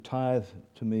tithe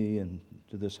to me and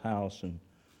to this house, and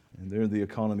they're the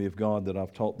economy of God that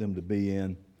I've taught them to be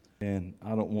in, and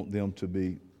I don't want them to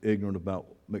be ignorant about,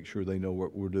 make sure they know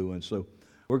what we're doing. So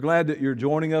we're glad that you're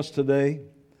joining us today.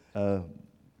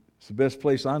 It's the best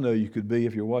place I know you could be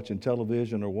if you're watching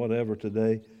television or whatever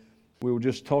today. We were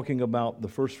just talking about the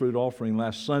first fruit offering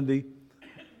last Sunday.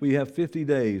 We have 50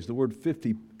 days. The word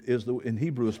 50 in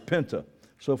Hebrew is penta.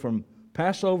 So from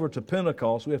Passover to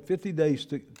Pentecost, we have 50 days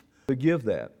to give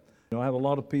that. I have a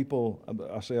lot of people,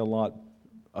 I say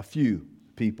a few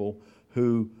people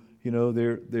who,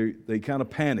 they kind of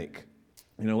panic.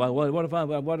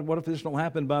 What if this don't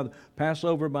happen by the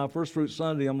Passover, by First Fruit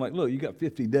Sunday? I'm like, look, you got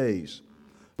 50 days.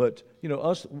 But,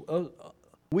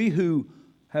 we who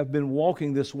have been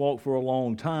walking this walk for a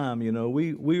long time,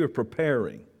 we are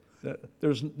preparing.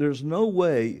 There's no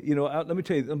way, let me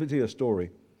tell you a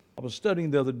story. I was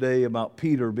studying the other day about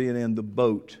Peter being in the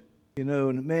boat,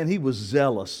 and man, he was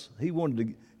zealous. He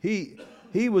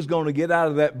was going to get out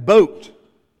of that boat,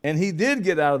 and he did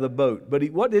get out of the boat. But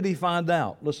what did he find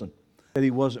out? Listen, that he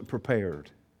wasn't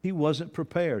prepared. He wasn't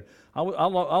prepared. I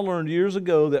learned years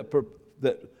ago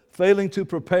that failing to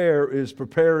prepare is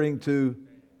preparing to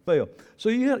fail. So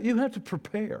you have to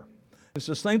prepare. It's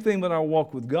the same thing with our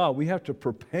walk with God. We have to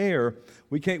prepare.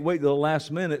 We can't wait till the last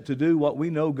minute to do what we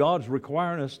know God's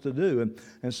requiring us to do.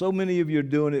 And so many of you are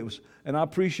doing it. And I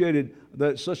appreciated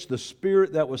the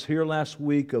spirit that was here last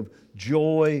week of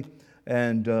joy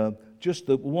and just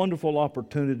the wonderful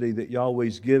opportunity that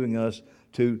Yahweh's giving us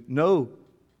to know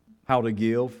how to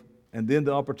give, and then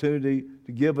the opportunity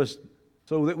to give us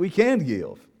so that we can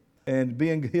give. And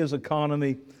being His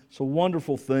economy, it's a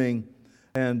wonderful thing.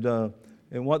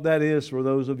 And what that is, for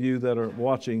those of you that are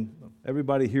watching,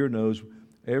 everybody here knows,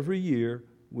 every year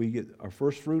we get our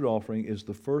first fruit offering is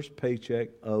the first paycheck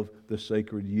of the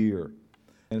sacred year.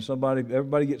 And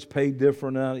everybody gets paid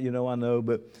different, I know,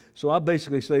 but so I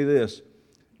basically say this: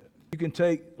 you can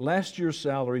take last year's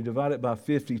salary, divide it by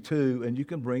 52, and you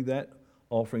can bring that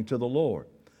offering to the Lord.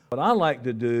 What I like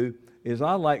to do is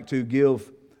I like to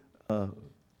give an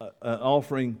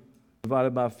offering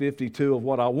divided by 52 of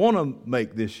what I want to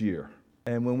make this year.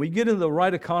 And when we get in the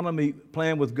right economy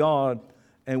plan with God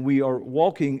and we are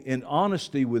walking in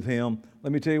honesty with Him,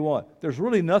 let me tell you what, there's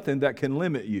really nothing that can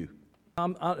limit you.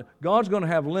 God's going to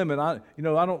have limit. I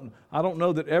don't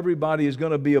know that everybody is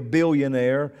going to be a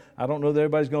billionaire. I don't know that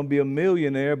everybody's going to be a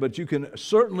millionaire, but you can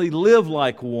certainly live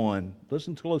like one.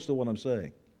 Listen close to what I'm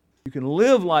saying. You can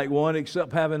live like one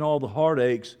except having all the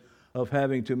heartaches of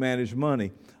having to manage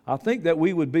money. I think that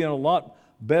we would be in a lot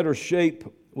better shape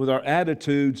with our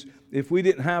attitudes if we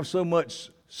didn't have so much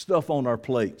stuff on our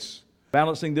plates.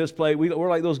 Balancing this plate, we're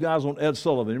like those guys on Ed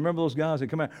Sullivan. You remember those guys that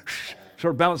come out,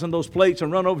 start balancing those plates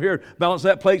and run over here, balance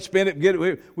that plate, spin it, get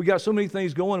it. We got so many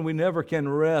things going, we never can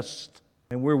rest.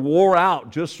 And we're wore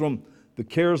out just from the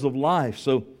cares of life.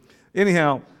 So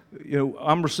anyhow,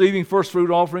 I'm receiving first fruit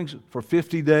offerings for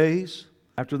 50 days.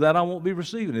 After that, I won't be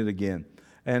receiving it again.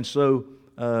 And so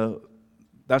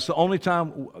that's the only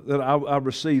time that I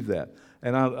receive that.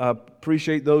 And I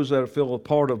appreciate those that feel a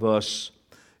part of us.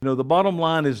 The bottom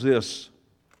line is this: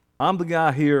 I'm the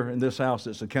guy here in this house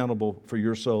that's accountable for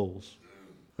your souls.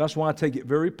 That's why I take it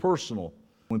very personal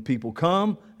when people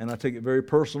come, and I take it very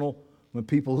personal when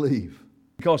people leave.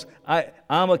 Because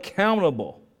I'm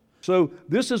accountable. So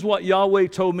this is what Yahweh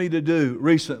told me to do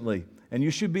recently. And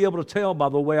you should be able to tell by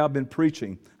the way I've been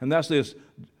preaching. And that's this.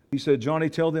 He said, Johnny,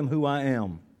 tell them who I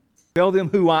am. Tell them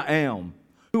who I am.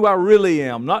 Who I really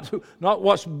am, not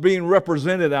what's being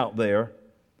represented out there,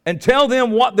 and tell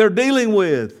them what they're dealing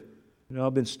with.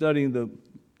 I've been studying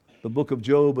the book of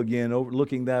Job again,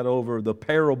 looking that over, the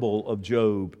parable of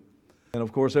Job. And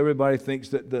of course, everybody thinks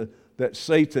that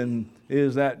Satan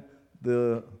is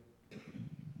the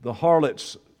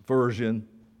harlot's version,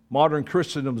 modern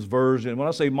Christendom's version. When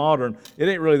I say modern, it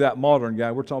ain't really that modern,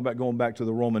 guy. We're talking about going back to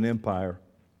the Roman Empire.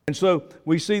 And so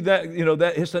we see that,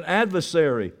 that it's an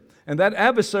adversary. And that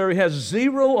adversary has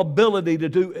zero ability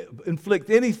to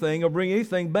inflict anything or bring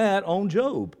anything bad on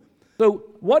Job. So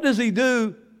what does he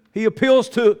do? He appeals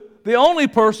to the only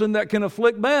person that can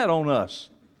inflict bad on us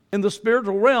in the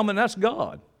spiritual realm, and that's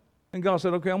God. And God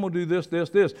said, okay, I'm going to do this,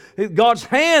 this, this. God's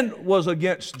hand was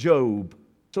against Job.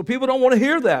 So people don't want to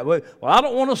hear that. Well, I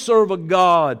don't want to serve a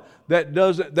God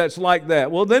that's like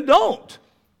that. Well, then don't.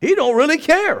 He don't really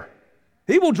care.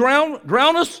 He will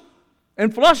drown us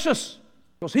and flush us.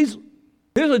 Because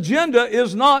his agenda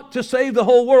is not to save the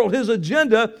whole world. His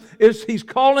agenda is He's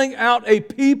calling out a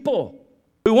people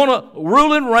who want to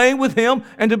rule and reign with Him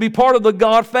and to be part of the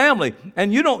God family.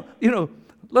 And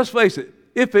let's face it,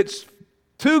 if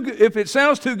it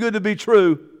sounds too good to be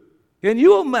true, Can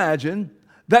you imagine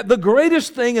that the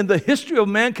greatest thing in the history of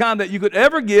mankind that you could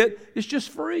ever get is just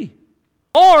free?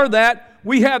 Or that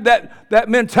we have that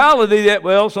mentality that,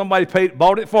 well, somebody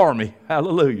bought it for me.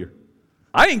 Hallelujah.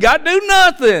 I ain't got to do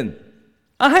nothing.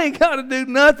 I ain't got to do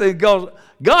nothing because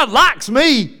God likes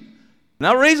me.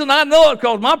 Now, the reason I know it is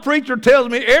because my preacher tells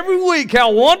me every week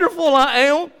how wonderful I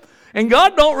am, and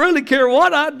God don't really care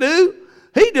what I do.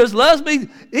 He just loves me.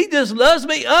 He just loves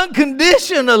me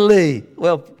unconditionally.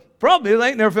 Well, probably they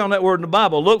ain't never found that word in the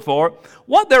Bible. Look for it.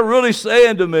 What they're really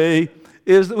saying to me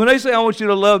is that when they say, I want you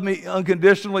to love me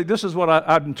unconditionally, this is what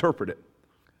I'd interpret it.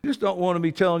 You just don't want to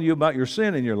be telling you about your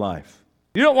sin in your life.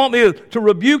 You don't want me to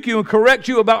rebuke you and correct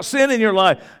you about sin in your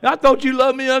life. I thought you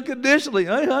loved me unconditionally.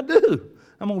 Hey, I do.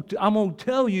 I'm going to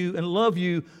tell you and love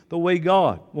you the way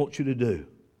God wants you to do.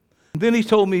 And then he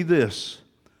told me this.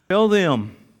 Tell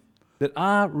them that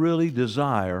I really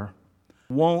desire,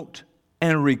 want,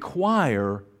 and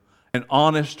require an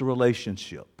honest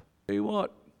relationship. Tell you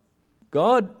what,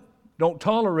 God don't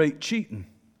tolerate cheating.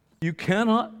 You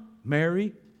cannot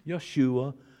marry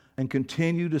Yeshua and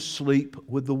continue to sleep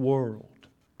with the world.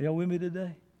 Are y'all with me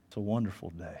today? It's a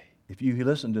wonderful day. If you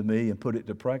listen to me and put it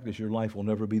to practice, your life will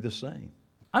never be the same.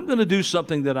 I'm going to do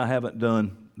something that I haven't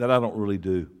done, that I don't really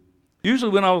do.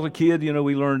 Usually when I was a kid,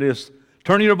 we learned this.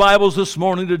 Turning your Bibles this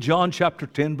morning to John chapter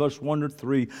 10, verse 1 to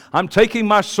 3. I'm taking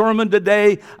my sermon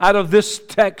today out of this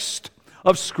text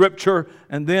of Scripture,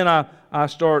 and then I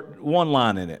start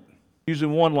one-lining it,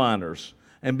 using one-liners,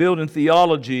 and building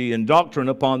theology and doctrine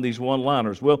upon these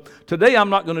one-liners. Well, today I'm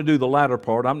not going to do the latter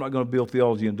part. I'm not going to build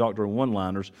theology and doctrine on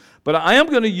one-liners, but I am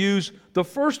going to use the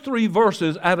first 3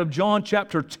 verses out of John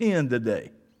chapter 10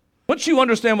 today. Once you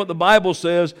understand what the Bible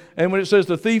says, and when it says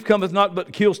the thief cometh not but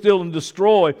to kill, steal, and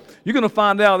destroy, you're going to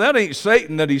find out that ain't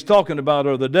Satan that he's talking about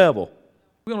or the devil.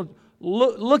 We're going to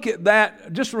look at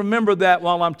that. Just remember that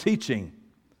while I'm teaching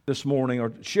this morning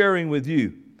or sharing with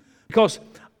you. Because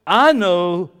I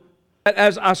know that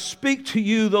as I speak to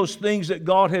you those things that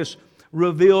God has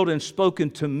revealed and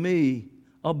spoken to me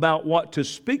about what to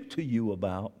speak to you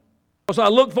about, because I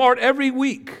look for it every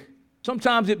week.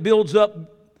 Sometimes it builds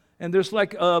up, and there's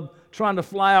like trying to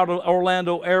fly out of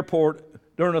Orlando Airport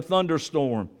during a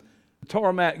thunderstorm. The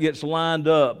tarmac gets lined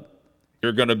up.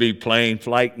 You're going to be playing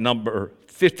flight number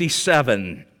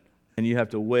 57. And you have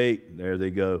to wait. There they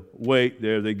go. Wait,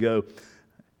 there they go.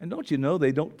 And don't you know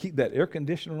they don't keep that air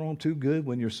conditioner on too good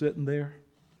when you're sitting there?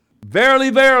 Verily,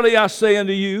 verily, I say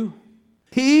unto you,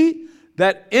 he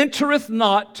that entereth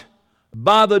not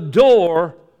by the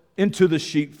door into the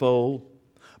sheepfold,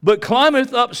 but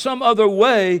climbeth up some other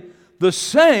way, the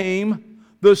same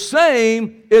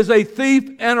is a thief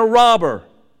and a robber.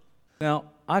 Now,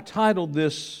 I titled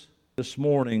this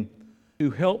morning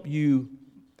to help you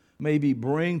maybe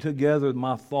bring together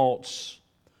my thoughts.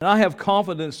 And I have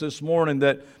confidence this morning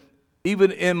that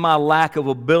even in my lack of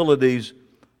abilities,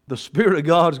 the Spirit of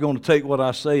God is going to take what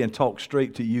I say and talk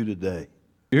straight to you today.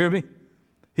 You hear me?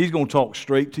 He's going to talk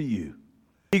straight to you.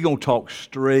 He's going to talk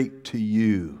straight to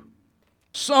you.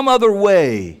 Some other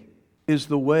way is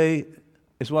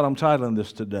what I'm titling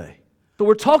this today. So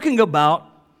we're talking about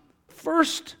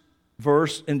first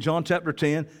verse in John chapter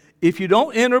 10. If you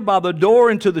don't enter by the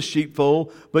door into the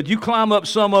sheepfold, but you climb up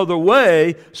some other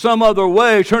way, turn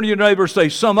to your neighbor and say,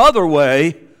 some other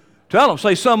way. Tell them,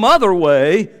 say, some other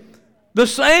way. The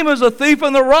same as a thief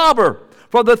and the robber.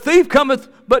 For the thief cometh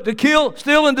but to kill,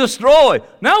 steal, and destroy.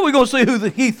 Now we're going to see who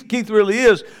the Keith really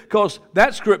is, because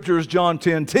that scripture is John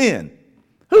 10:10.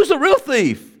 Who's the real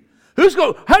thief?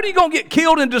 How are you going to get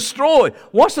killed and destroyed?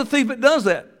 What's the thief that does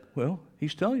that? Well,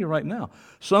 he's telling you right now.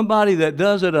 Somebody that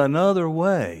does it another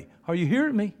way. Are you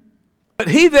hearing me? But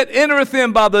he that entereth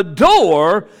in by the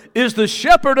door is the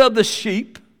shepherd of the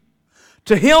sheep.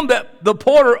 To him that the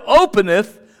porter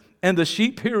openeth, and the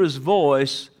sheep hear his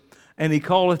voice, and he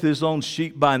calleth his own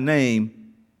sheep by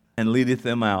name, and leadeth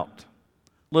them out.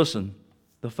 Listen,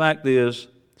 the fact is,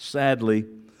 sadly,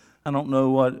 I don't know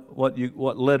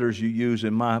what letters you use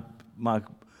in my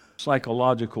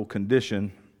psychological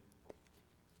condition.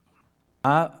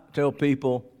 I tell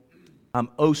people I'm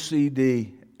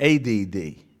OCD,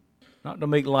 ADD. Not to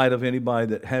make light of anybody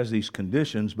that has these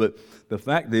conditions, but the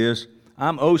fact is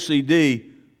I'm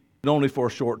OCD, but only for a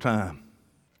short time.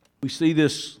 We see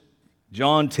this,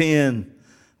 John 10.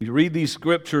 We read these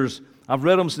scriptures. I've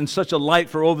read them in such a light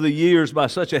for over the years by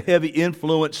such a heavy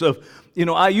influence of,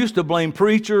 I used to blame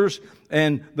preachers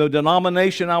and the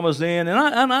denomination I was in, and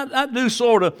I do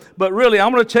sort of, but really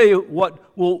I'm going to tell you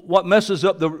what messes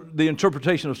up the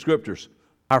interpretation of scriptures.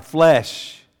 Our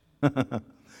flesh. Because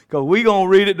we're going to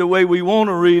read it the way we want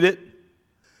to read it,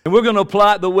 and we're going to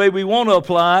apply it the way we want to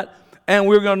apply it, and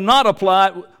we're going to not apply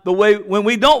it the way when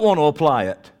we don't want to apply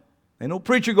it. Ain't no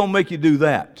preacher going to make you do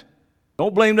that.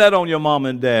 Don't blame that on your mom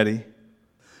and daddy.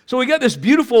 So we got this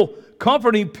beautiful,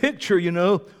 comforting picture,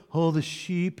 oh, the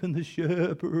sheep and the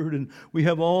shepherd, and we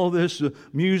have all this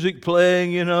music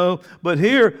playing, But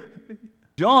here,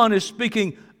 John is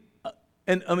speaking,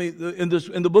 and I mean, in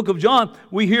the book of John,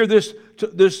 we hear this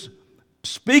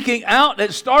speaking out,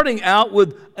 it's starting out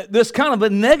with this kind of a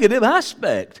negative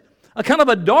aspect, a kind of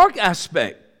a dark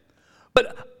aspect.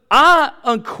 But I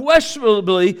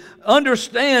unquestionably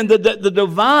understand that the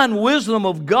divine wisdom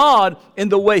of God in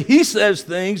the way He says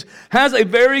things has a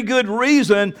very good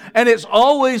reason, and it's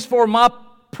always for my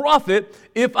profit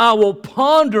if I will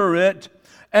ponder it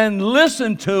and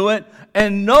listen to it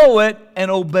and know it and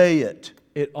obey it.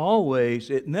 It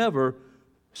never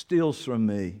steals from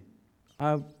me.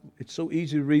 It's so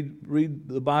easy to read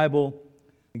the Bible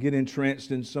and get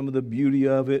entranced in some of the beauty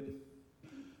of it.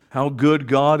 How good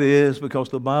God is, because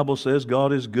the Bible says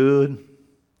God is good.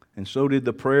 And so did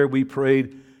the prayer we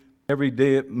prayed every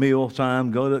day at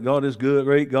mealtime. God is good,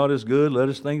 great God is good. Let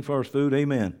us thank for our food.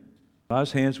 Amen. By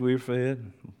His hands we are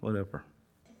fed, whatever.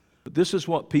 But this is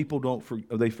what people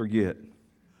they forget.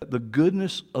 The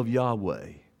goodness of Yahweh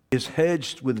is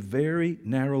hedged with very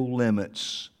narrow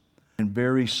limits and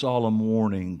very solemn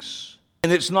warnings.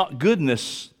 And it's not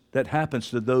goodness that happens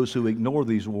to those who ignore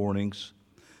these warnings.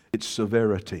 It's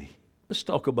severity. Let's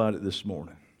talk about it this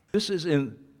morning. This is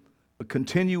in a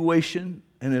continuation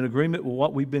and in agreement with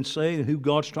what we've been saying and who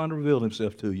God's trying to reveal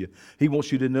Himself to you. He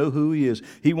wants you to know who He is.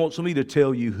 He wants me to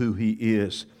tell you who He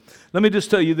is. Let me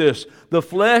just tell you this. The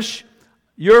flesh,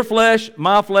 your flesh,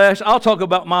 my flesh, I'll talk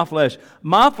about my flesh.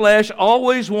 My flesh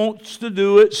always wants to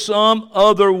do it some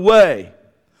other way.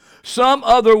 Some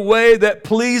other way that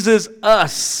pleases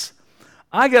us.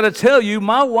 I got to tell you,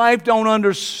 my wife don't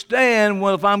understand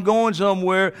if I'm going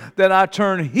somewhere that I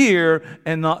turn here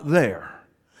and not there.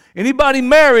 Anybody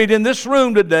married in this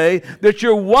room today that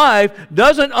your wife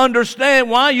doesn't understand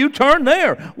why you turn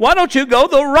there? Why don't you go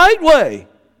the right way?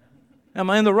 Am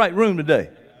I in the right room today?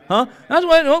 Huh? That's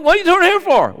what are you turning here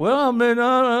for? Well, I mean,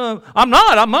 I'm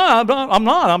not.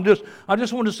 I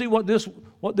just wanted to see what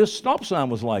this stop sign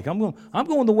was like. I'm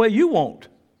going the way you want.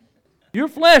 Your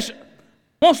flesh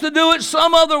wants to do it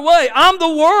some other way. I'm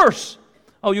the worst.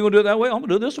 Oh, you're going to do it that way? I'm going to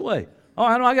do it this way. Oh,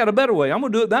 I know I got a better way. I'm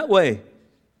going to do it that way.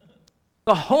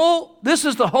 This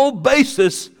is the whole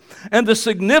basis and the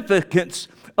significance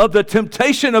of the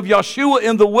temptation of Yeshua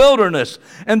in the wilderness.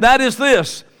 And that is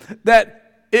this,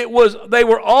 that they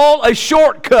were all a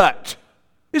shortcut.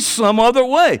 It's some other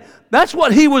way. That's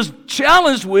what He was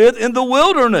challenged with in the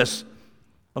wilderness.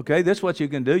 Okay, that's what you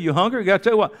can do. You hungry? I got to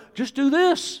tell you what, just do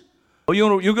this. Oh,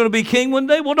 you're going to be king one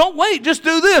day? Well, don't wait. Just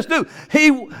do this.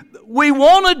 We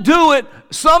want to do it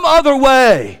some other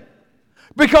way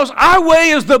because our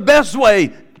way is the best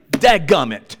way.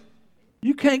 Dadgummit.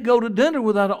 You can't go to dinner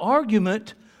without an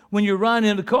argument when you're riding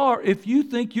in the car if you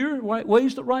think your right way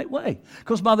is the right way.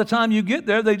 Because by the time you get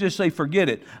there, they just say, forget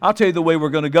it. I'll tell you the way we're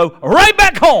going to go right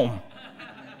back home.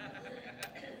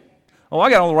 Oh, I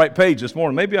got on the right page this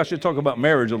morning. Maybe I should talk about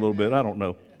marriage a little bit. I don't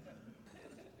know.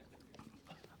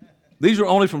 These are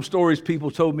only from stories people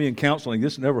told me in counseling.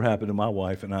 This never happened to my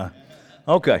wife and I.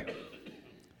 Okay.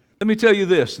 Let me tell you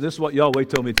this. This is what Yahweh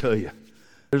told me to tell you.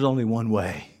 There's only one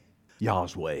way.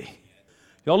 Yah's way.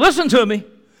 Y'all listen to me.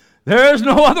 There is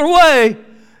no other way.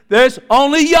 There's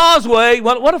only Yah's way.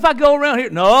 What if I go around here?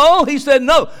 No, He said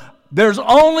no. There's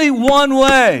only one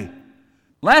way.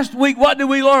 Last week, what did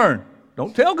we learn?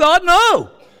 Don't tell God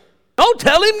no. Don't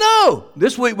tell Him no.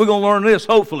 This week we're going to learn this,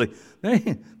 hopefully.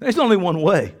 There's only one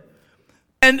way.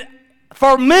 And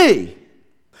for me,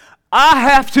 I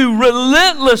have to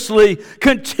relentlessly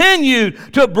continue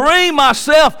to bring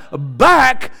myself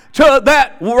back to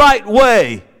that right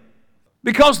way.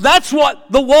 Because that's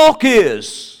what the walk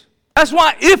is. That's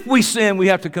why if we sin, we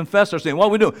have to confess our sin. What are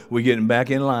we doing? We're getting back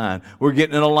in line. We're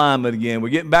getting in alignment again. We're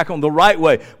getting back on the right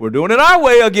way. We're doing it our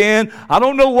way again. I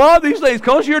don't know why these days,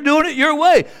 because you're doing it your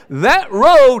way. That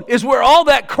road is where all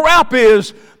that crap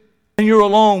is, and you're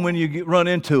alone when you run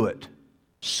into it.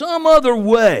 Some other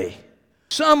way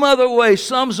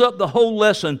sums up the whole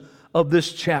lesson of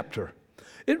this chapter.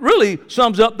 It really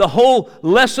sums up the whole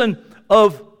lesson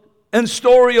and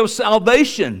story of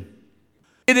salvation.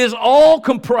 It is all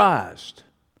comprised,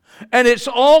 and it's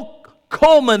all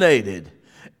culminated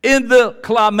in the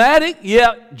climatic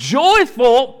yet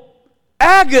joyful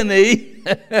agony.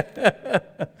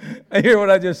 I hear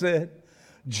what I just said?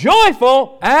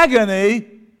 Joyful agony.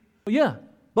 Yeah,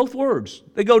 both words.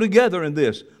 They go together in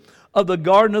this. Of the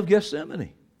Garden of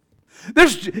Gethsemane.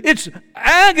 It's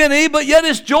agony, but yet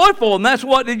it's joyful. And that's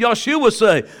what did Yeshua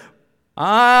say.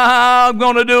 I'm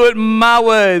going to do it my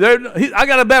way. I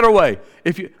got a better way.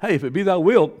 If it be thy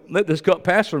will, let this cup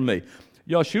pass from me.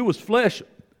 Yeshua's flesh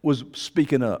was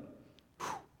speaking up.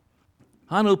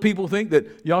 I know people think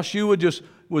that Yeshua just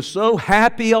was so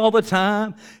happy all the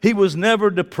time. He was never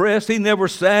depressed. He never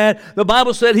sad. The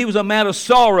Bible said he was a man of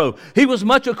sorrow. He was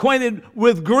much acquainted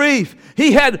with grief.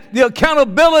 He had the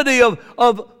accountability of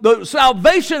the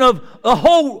salvation of the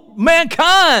whole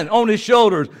mankind on his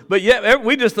shoulders. But yet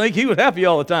we just think he was happy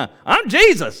all the time. I'm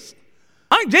Jesus.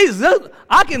 I'm Jesus.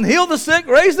 I can heal the sick,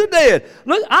 raise the dead.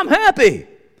 Look, I'm happy.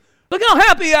 Look how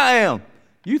happy I am.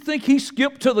 You think he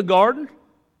skipped to the garden?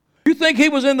 You think he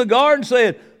was in the garden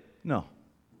saying, no.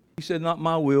 He said, not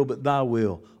my will, but thy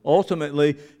will.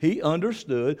 Ultimately, he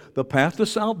understood the path to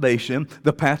salvation,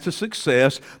 the path to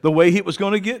success, the way he was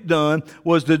going to get done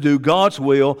was to do God's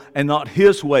will and not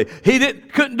his way. He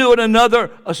couldn't do it another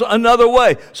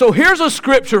way. So here's a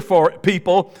scripture for it,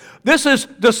 people. This is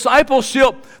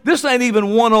discipleship. This ain't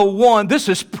even 101. This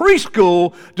is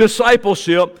preschool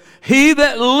discipleship. He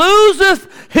that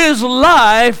loseth his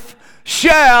life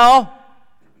shall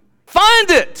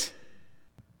find it.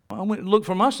 I went and looked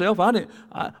for myself.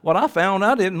 What I found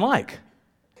I didn't like.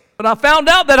 But I found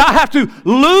out that I have to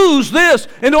lose this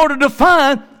in order to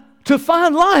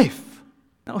find life.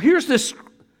 Now here's this.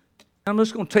 I'm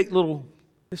just going to take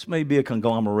this may be a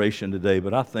conglomeration today,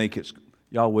 but I think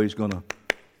Yahweh's going to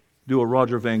do a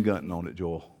Roger Van Gunten on it,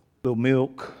 Joel. A little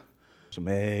milk, some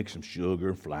eggs, some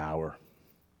sugar, flour.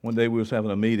 One day we was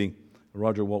having a meeting.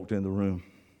 Roger walked in the room,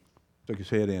 took his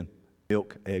head in.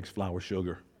 Milk, eggs, flour,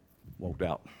 sugar. Walked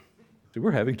out. See,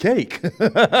 we're having cake.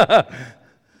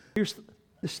 Here's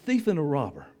this thief and a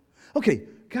robber. Okay,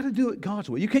 got to do it God's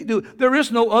way. You can't do it. There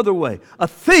is no other way. A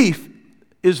thief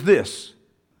is this.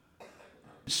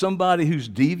 Somebody who's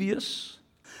devious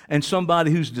and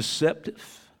somebody who's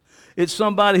deceptive. It's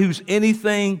somebody who's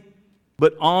anything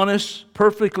but honest,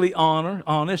 perfectly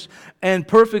honest, and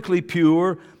perfectly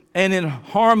pure, and in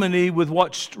harmony with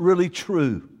what's really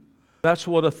true. That's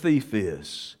what a thief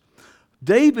is.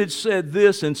 David said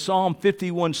this in Psalm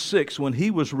 51:6 when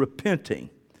he was repenting.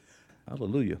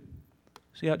 Hallelujah.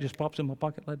 See how it just pops in my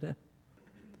pocket like that?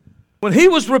 When he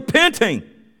was repenting,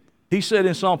 he said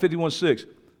in Psalm 51:6,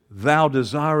 thou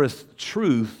desirest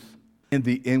truth in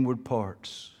the inward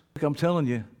parts. Like I'm telling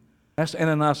you, that's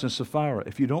Ananias and Sapphira.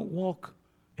 If you don't walk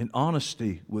in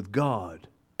honesty with God,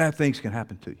 bad things can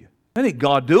happen to you. That ain't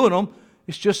God doing them.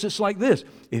 It's like this.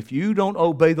 If you don't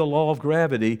obey the law of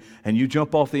gravity and you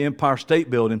jump off the Empire State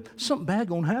Building, something bad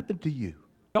going to happen to you.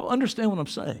 Y'all understand what I'm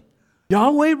saying?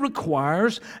 Yahweh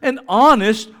requires an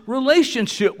honest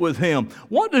relationship with Him.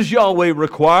 What does Yahweh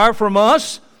require from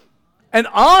us? An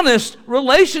honest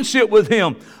relationship with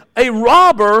Him. A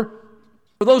robber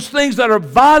are those things that are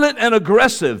violent and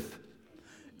aggressive.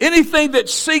 Anything that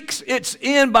seeks its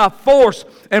end by force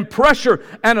and pressure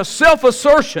and a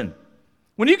self-assertion.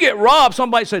 When you get robbed,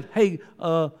 somebody said, hey,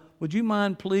 would you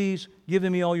mind please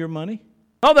giving me all your money?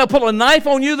 Oh, they'll put a knife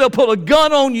on you. They'll put a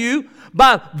gun on you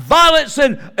by violence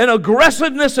and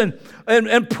aggressiveness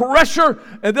and pressure.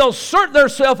 And they'll assert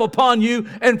themselves upon you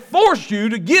and force you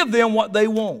to give them what they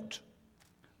want.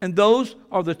 And those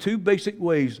are the two basic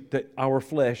ways that our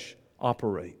flesh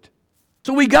operate.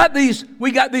 So we got these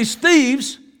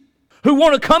thieves who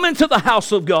want to come into the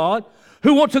house of God,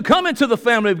 who want to come into the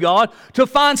family of God to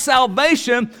find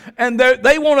salvation, and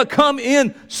they want to come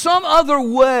in some other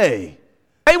way.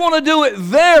 They want to do it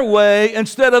their way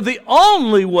instead of the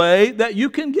only way that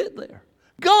you can get there.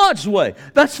 God's way.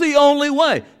 That's the only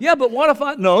way. Yeah, but what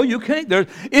if no, you can't.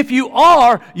 If you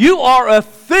are a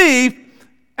thief,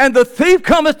 and the thief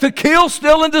cometh to kill,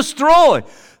 steal, and destroy.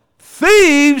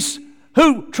 Thieves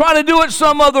who try to do it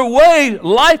some other way,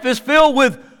 life is filled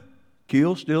with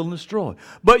kill, steal, and destroy.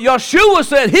 But Yeshua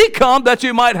said He come that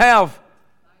you might have.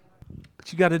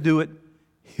 But you got to do it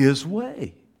His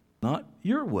way, not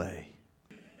your way.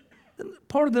 And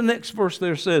part of the next verse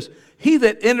there says, he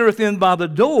that entereth in by the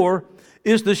door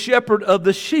is the shepherd of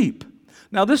the sheep.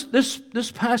 Now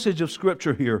this passage of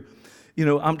Scripture here,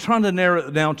 I'm trying to narrow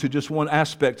it down to just one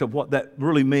aspect of what that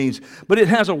really means, but it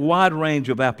has a wide range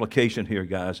of application here,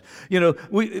 guys.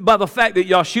 By the fact that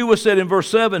Yeshua said in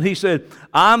verse 7, He said,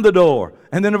 I'm the door.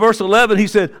 And then in verse 11, He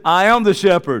said, I am the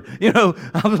shepherd.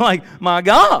 I was like, my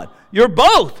God, you're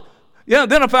both. Yeah,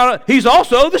 then I found out He's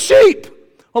also the sheep.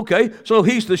 Okay, so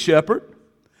He's the shepherd,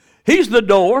 He's the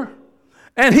door,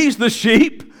 and He's the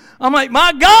sheep. I'm like,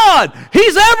 my God,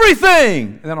 He's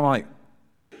everything. And then I'm like,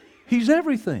 He's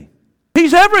everything.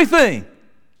 He's everything.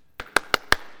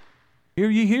 Hear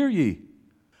ye, hear ye.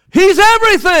 He's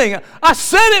everything. I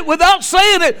said it without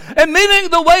saying it, and meaning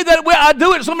the way that I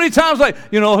do it so many times, like,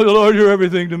 Lord, you're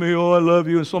everything to me. Oh, I love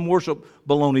you, in some worship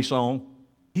baloney song.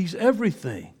 He's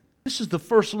everything. This is the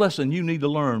first lesson you need to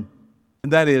learn,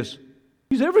 and that is,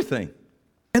 He's everything.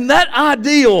 And that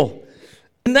ideal,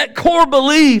 and that core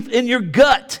belief in your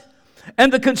gut,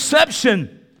 and the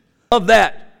conception of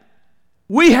that,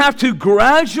 we have to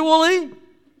gradually,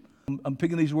 I'm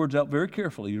picking these words out very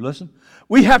carefully, you listen.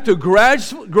 We have to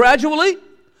gradually,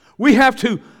 we have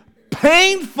to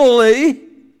painfully,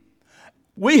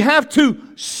 we have to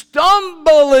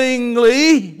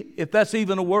stumblingly, if that's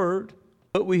even a word,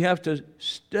 but we have to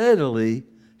steadily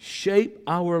shape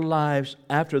our lives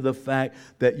after the fact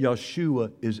that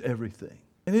Yeshua is everything.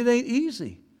 And it ain't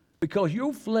easy, because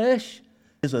your flesh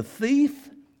is a thief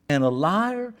and a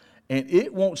liar, and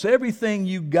it wants everything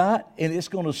you got, and it's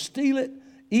going to steal it,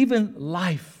 even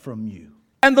life from you.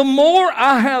 And the more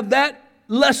I have that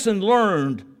lesson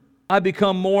learned, I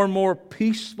become more and more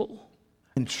peaceful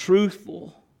and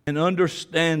truthful and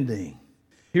understanding.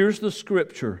 Here's the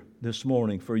scripture this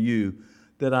morning for you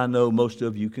that I know most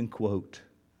of you can quote.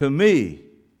 To me,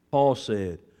 Paul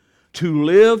said, to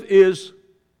live is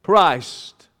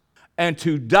Christ, and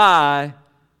to die.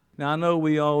 Now, I know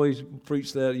we always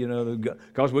preach that,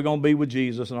 because we're going to be with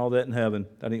Jesus and all that in heaven.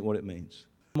 That ain't what it means.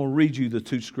 I'm going to read you the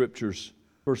two scriptures.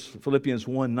 First, Philippians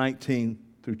 1:19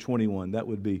 through 21. That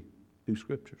would be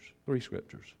three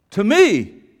scriptures. To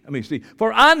me,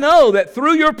 for I know that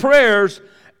through your prayers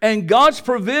and God's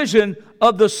provision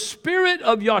of the Spirit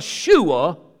of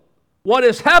Yeshua, what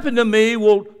has happened to me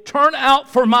will turn out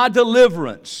for my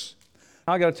deliverance.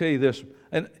 I got to tell you this,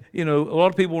 and a lot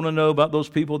of people want to know about those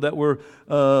people that were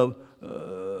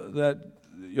that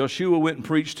Yeshua went and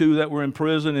preached to, that were in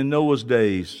prison in Noah's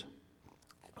days.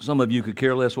 Some of you could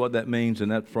care less what that means,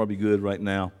 and that's probably good right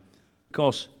now,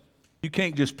 because you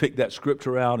can't just pick that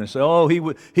scripture out and say, "Oh,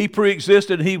 he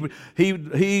pre-existed.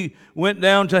 He went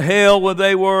down to hell where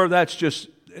they were." That's just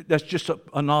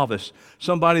a novice,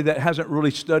 somebody that hasn't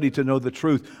really studied to know the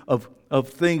truth of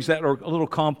things that are a little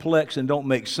complex and don't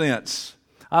make sense.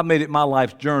 I've made it my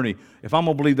life's journey. If I'm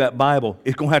going to believe that Bible,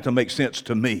 it's going to have to make sense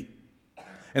to me.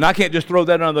 And I can't just throw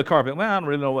that under the carpet. Well, I don't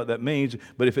really know what that means,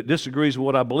 but if it disagrees with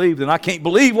what I believe, then I can't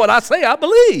believe what I say I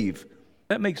believe.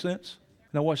 That makes sense?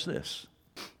 Now watch this.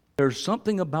 There's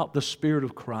something about the Spirit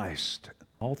of Christ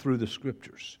all through the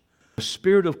Scriptures. The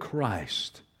Spirit of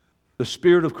Christ. The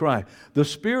Spirit of Christ. The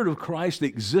Spirit of Christ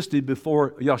existed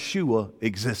before Yeshua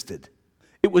existed.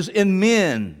 It was in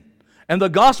men. And the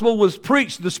gospel was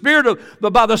preached by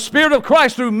the Spirit of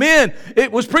Christ through men. It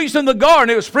was preached in the garden.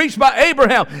 It was preached by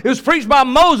Abraham. It was preached by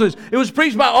Moses. It was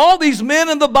preached by all these men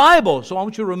in the Bible. So I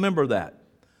want you to remember that.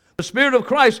 The Spirit of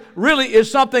Christ really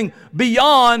is something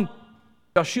beyond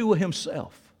Yeshua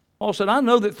himself. Paul said, I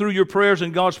know that through your prayers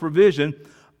and God's provision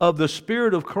of the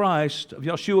Spirit of Christ, of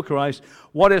Yeshua Christ,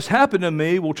 what has happened to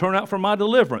me will turn out for my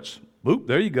deliverance. Boop,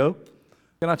 there you go.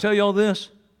 Can I tell you all this?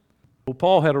 Well,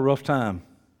 Paul had a rough time.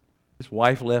 His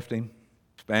wife left him.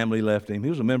 His family left him.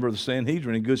 He was a member of the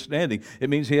Sanhedrin in good standing.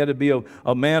 It means he had to be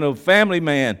a man of family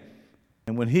man.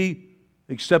 And when he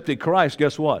accepted Christ,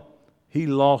 guess what? He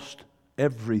lost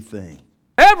everything.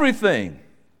 Everything.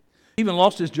 He even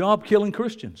lost his job killing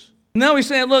Christians. Now he's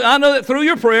saying, look, I know that through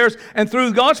your prayers and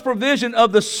through God's provision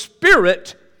of the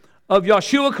Spirit of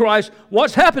Yeshua Christ,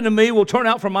 what's happened to me will turn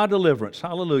out for my deliverance.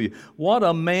 Hallelujah. What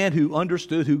a man who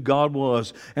understood who God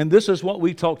was. And this is what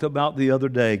we talked about the other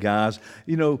day, guys.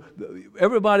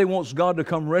 Everybody wants God to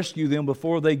come rescue them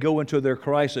before they go into their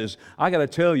crisis. I got to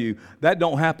tell you, that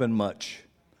don't happen much.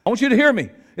 I want you to hear me.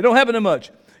 It don't happen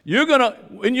much.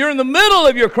 When you're in the middle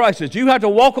of your crisis, you have to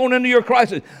walk on into your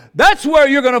crisis. That's where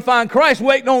you're going to find Christ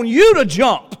waiting on you to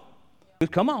jump.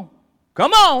 Just come on.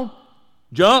 Come on.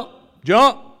 Jump.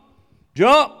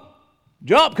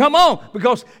 Come on.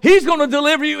 Because he's going to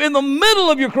deliver you in the middle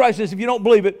of your crisis. If you don't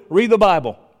believe it, read the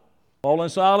Bible. Paul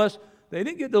and Silas, they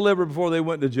didn't get delivered before they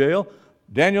went to jail.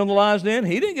 Daniel in the lion's den,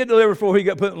 he didn't get delivered before he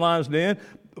got put in the lion's den.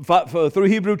 Through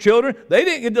Hebrew children, they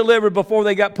didn't get delivered before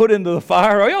they got put into the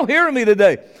fire. Are y'all hearing me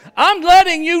today? I'm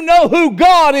letting you know who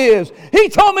God is. He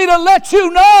told me to let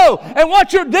you know and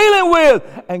what you're dealing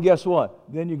with. And guess what?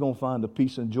 Then you're going to find the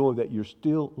peace and joy that you're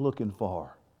still looking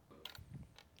for.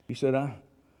 He said,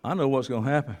 I know what's going to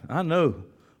happen. I know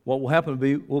what will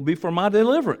happen will be for my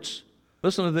deliverance.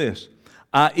 Listen to this.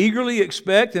 I eagerly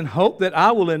expect and hope that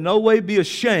I will in no way be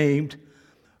ashamed,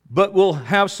 but will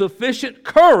have sufficient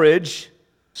courage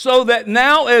so that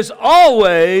now as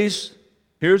always,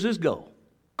 here's his goal.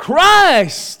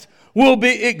 Christ will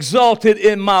be exalted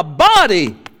in my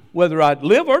body, whether I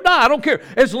live or die. I don't care.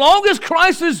 As long as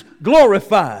Christ is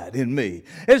glorified in me.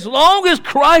 As long as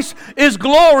Christ is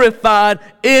glorified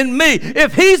in me.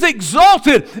 If He's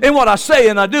exalted in what I say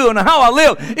and I do and how I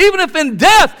live, even if in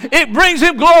death it brings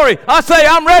Him glory, I say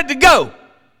I'm ready to go.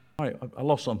 All right, I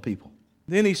lost some people.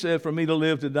 Then He said, for me to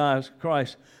live to die is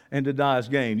Christ and to die is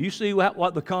gain. You see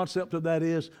what the concept of that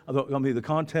is? The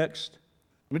context?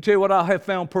 Let me tell you what I have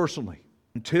found personally.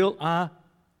 Until I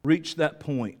reached that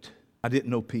point, I didn't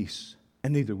know peace,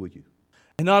 and neither will you.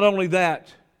 And not only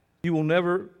that, you will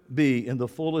never be, in the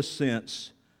fullest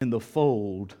sense, in the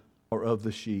fold or of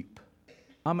the sheep.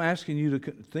 I'm asking you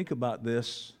to think about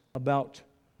this, about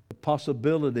the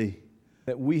possibility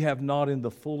that we have not in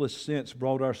the fullest sense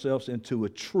brought ourselves into a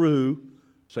true,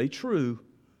 say true,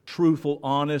 truthful,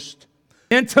 honest,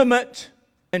 intimate,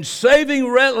 and saving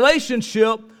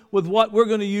relationship with what we're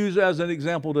going to use as an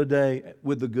example today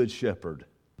with the Good Shepherd.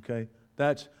 Okay?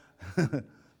 That's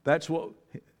what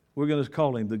we're going to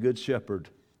call Him, the Good Shepherd.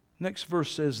 Next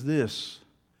verse says this,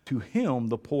 to Him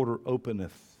the porter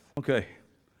openeth. Okay,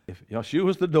 if Yeshua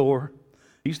is the door,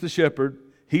 He's the shepherd,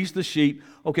 He's the sheep.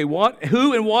 Okay,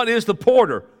 who and what is the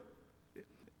porter?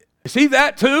 Is He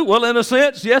that too? Well, in a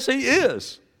sense, yes, He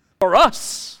is. For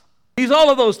us, He's all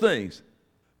of those things.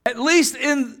 At least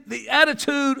in the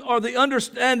attitude or the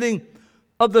understanding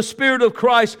of the Spirit of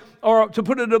Christ, or to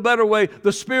put it in a better way,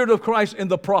 the Spirit of Christ in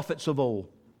the prophets of old.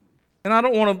 And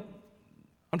I'm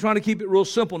trying to keep it real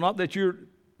simple, not that you're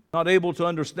not able to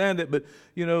understand it, but,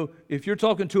 if you're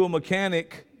talking to a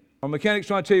mechanic, or a mechanic's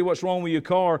trying to tell you what's wrong with your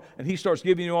car, and he starts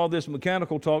giving you all this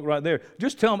mechanical talk right there,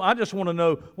 just tell him, I just want to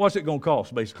know, what's it going to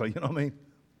cost, basically, you know what I mean?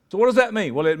 So what does that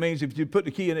mean? Well, it means if you put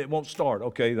the key in, it won't start.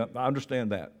 Okay, I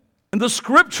understand that. In the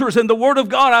Scriptures and the Word of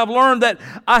God, I've learned that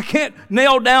I can't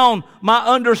nail down my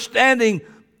understanding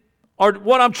or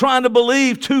what I'm trying to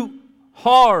believe too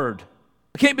hard.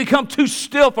 I can't become too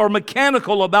stiff or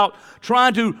mechanical about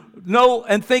trying to know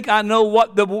and think I know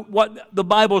what the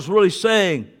Bible is really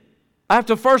saying. I have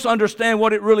to first understand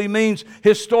what it really means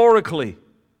historically,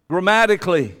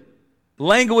 grammatically,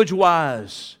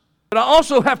 language-wise. But I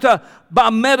also have to, by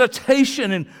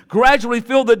meditation, and gradually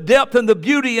feel the depth and the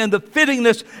beauty and the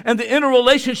fittingness and the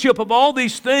interrelationship of all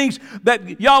these things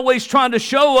that Yahweh's trying to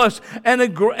show us,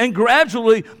 and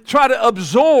gradually try to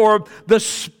absorb the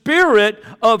spirit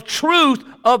of truth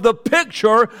of the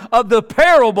picture of the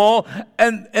parable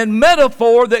and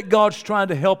metaphor that God's trying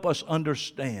to help us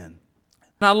understand.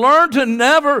 And I learned to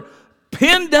never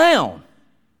pin down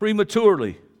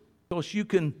prematurely, because you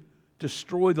can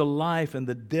destroy the life and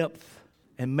the depth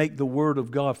and make the Word of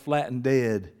God flat and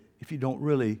dead if you don't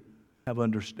really have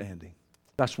understanding.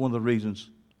 That's one of the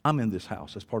reasons I'm in this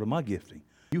house. That's part of my gifting.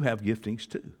 You have giftings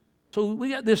too. So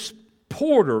we got this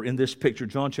porter in this picture,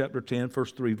 John chapter 10,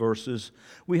 first 3 verses.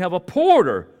 We have a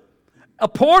porter. A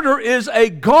porter is a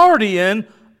guardian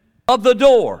of the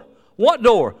door. What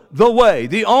door? The way,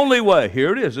 the only way.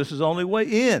 Here it is. This is the only way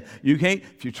in. You can't,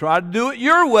 if you try to do it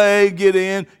your way, get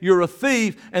in, you're a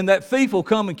thief, and that thief will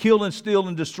come and kill and steal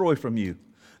and destroy from you.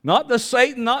 Not the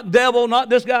Satan, not devil, not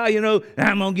this guy,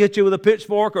 I'm going to get you with a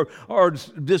pitchfork or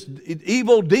this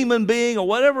evil demon being or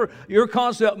whatever your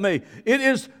concept may. It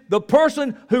is the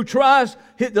person who tries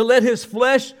to let his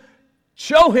flesh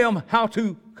show him how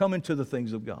to come into the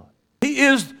things of God.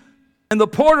 And the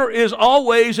porter is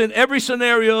always, in every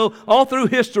scenario, all through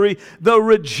history, the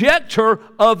rejecter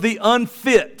of the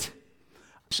unfit.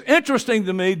 It's interesting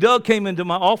to me, Doug came into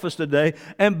my office today,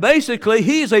 and basically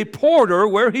he's a porter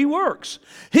where he works.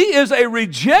 He is a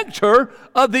rejecter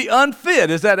of the unfit.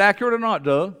 Is that accurate or not,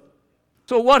 Doug?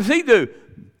 So what does he do?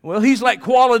 Well, he's like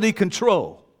quality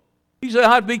control. He said,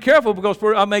 I have to be careful because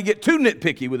I may get too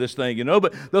nitpicky with this thing,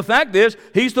 But the fact is,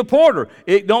 he's the porter.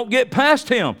 It don't get past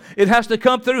him. It has to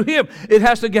come through him. It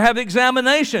has to have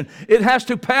examination. It has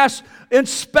to pass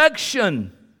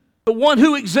inspection. The one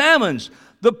who examines,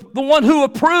 the one who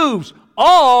approves,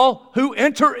 all who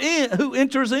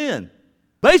enters in.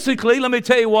 Basically, let me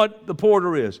tell you what the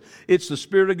porter is. It's the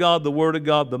Spirit of God, the Word of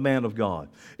God, the man of God.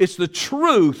 It's the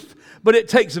truth, but it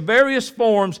takes various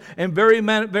forms and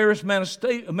various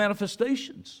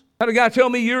manifestations. I had a guy tell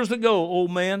me years ago, old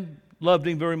man, loved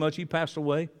him very much. He passed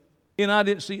away. He and I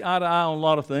didn't see eye to eye on a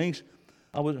lot of things.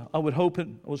 I was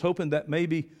hoping that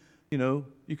maybe,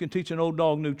 you can teach an old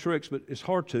dog new tricks, but it's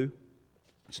hard to.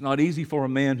 It's not easy for a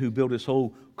man who built his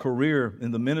whole career in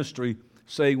the ministry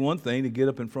say one thing to get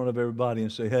up in front of everybody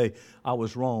and say, hey, I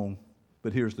was wrong,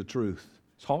 but here's the truth.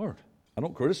 It's hard. I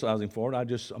don't criticize him for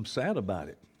it. I'm sad about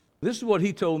it. This is what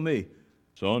he told me.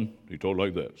 Son, he told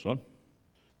like that, son,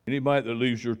 anybody that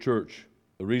leaves your church,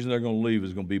 the reason they're going to leave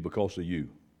is going to be because of you.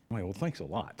 I'm like, well, thanks a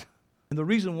lot. And the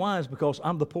reason why is because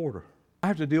I'm the porter. I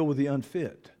have to deal with the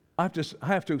unfit. I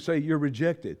have to say, you're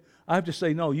rejected. I have to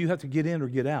say, no, you have to get in or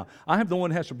get out. I am the one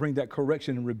that has to bring that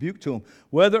correction and rebuke to them.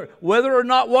 Whether or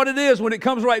not what it is, when it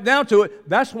comes right down to it,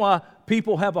 that's why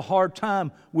people have a hard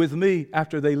time with me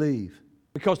after they leave.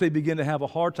 Because they begin to have a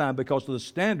hard time because of the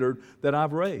standard that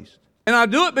I've raised. And I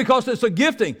do it because it's a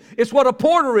gifting. It's what a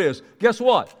porter is. Guess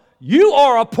what? You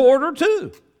are a porter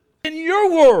too. In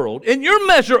your world, in your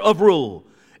measure of rule,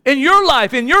 in your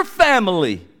life, in your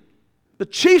family, the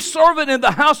chief servant in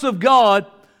the house of God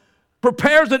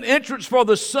prepares an entrance for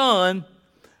the son,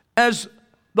 as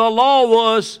the law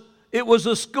was, it was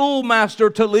a schoolmaster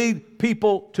to lead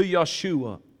people to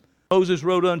Yeshua. Moses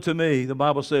wrote unto me, the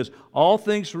Bible says, all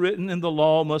things written in the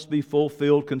law must be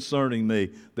fulfilled concerning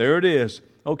me. There it is.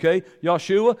 Okay,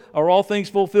 Yeshua, are all things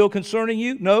fulfilled concerning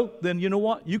you? No, then you know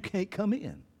what? You can't come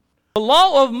in. The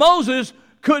law of Moses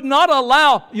could not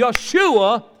allow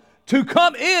Yeshua to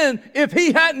come in if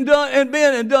he hadn't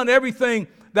done everything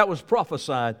that was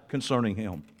prophesied concerning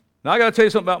him. Now I got to tell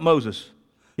you something about Moses.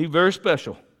 He's very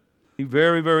special. He's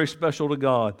very, very special to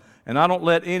God. And I don't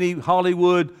let any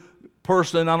Hollywood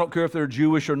person, I don't care if they're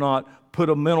Jewish or not, put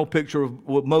a mental picture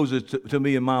of Moses to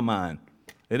me in my mind.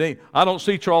 I don't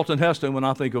see Charlton Heston when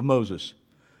I think of Moses.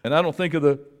 And I don't think of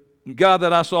the guy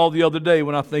that I saw the other day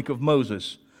when I think of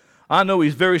Moses. I know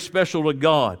he's very special to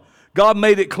God. God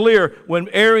made it clear when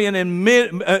Aaron,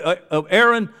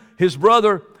 his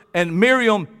brother, and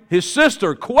Miriam, his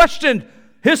sister, questioned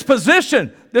his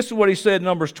position. This is what he said in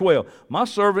Numbers 12. My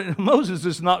servant Moses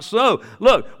is not so.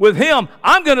 Look, with him,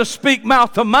 I'm going to speak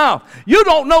mouth to mouth. You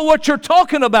don't know what you're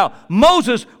talking about.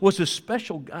 Moses was a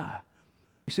special guy.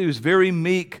 You see, he was very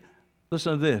meek.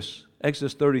 Listen to this.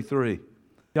 Exodus 33.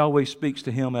 Yahweh speaks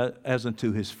to him as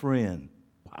unto his friend.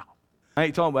 Wow. I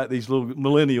ain't talking about these little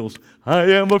millennials. I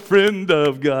am a friend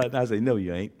of God. I say, no,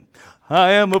 you ain't.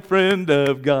 I am a friend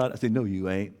of God. I say, no, you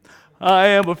ain't. I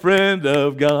am a friend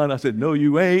of God. I said, no,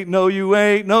 you ain't. No, you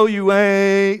ain't. No, you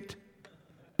ain't.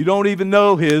 You don't even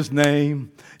know his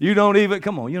name. You don't even,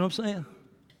 come on, you know what I'm saying?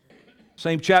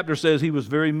 Same chapter says he was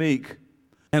very meek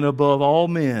and above all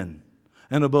men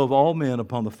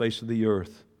upon the face of the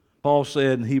earth. Paul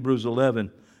said in Hebrews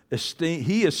 11,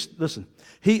 he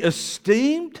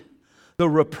esteemed the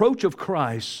reproach of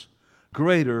Christ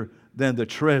greater than the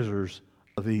treasures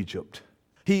of Egypt.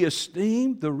 He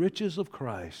esteemed the riches of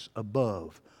Christ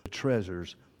above the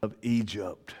treasures of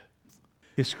Egypt.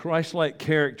 His Christ-like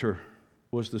character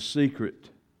was the secret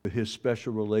to his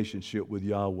special relationship with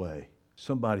Yahweh.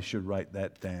 Somebody should write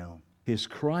that down. His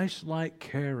Christ-like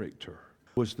character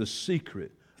was the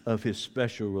secret of his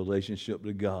special relationship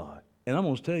to God. And I'm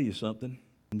going to tell you something,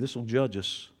 and this will judge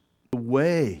us. The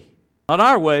way, not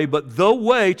our way, but the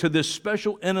way to this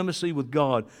special intimacy with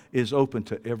God is open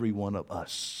to every one of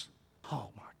us. Oh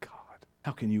my God.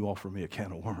 How can you offer me a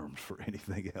can of worms for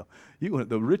anything else? You want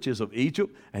the riches of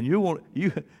Egypt, and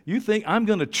you think I'm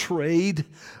going to trade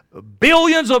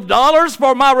billions of dollars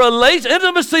for my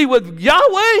intimacy with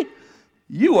Yahweh?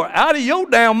 You are out of your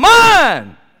damn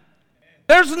mind.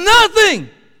 There's nothing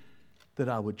that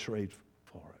I would trade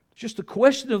for it. It's just a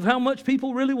question of how much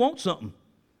people really want something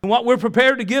and what we're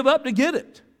prepared to give up to get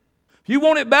it. If you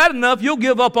want it bad enough, you'll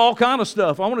give up all kind of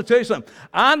stuff. I want to tell you something.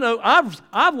 I know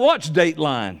I've watched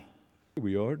Dateline. Here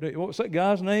we are. What's that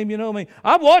guy's name? You know what I mean?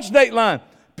 I've watched Dateline.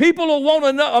 People will want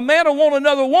a man will want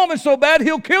another woman so bad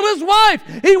he'll kill his wife.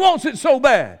 He wants it so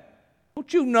bad.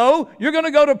 Don't you know you're going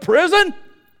to go to prison?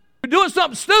 You're doing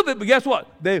something stupid, but guess what?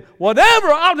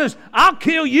 I'll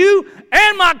kill you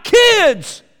and my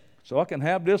kids so I can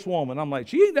have this woman. I'm like,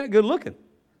 she ain't that good looking.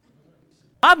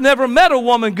 I've never met a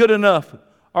woman good enough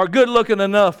or good looking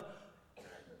enough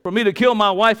for me to kill my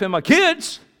wife and my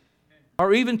kids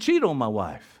or even cheat on my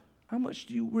wife. How much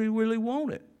do you really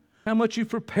want it? How much you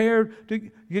prepared to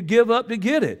give up to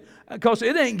get it? Because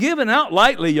it ain't given out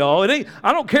lightly, y'all.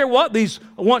 I don't care what these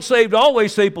once saved,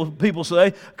 always saved people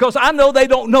say, because I know they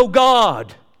don't know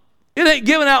God. It ain't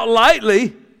given out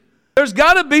lightly. There's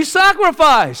got to be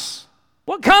sacrifice.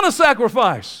 What kind of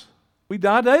sacrifice? We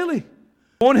die daily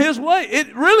on His way.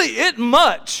 It really isn't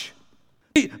much.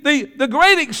 The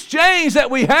great exchange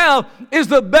that we have is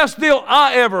the best deal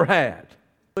I ever had.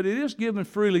 But it is given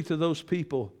freely to those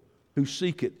people who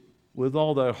seek it with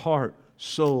all their heart,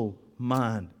 soul,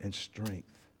 mind, and strength.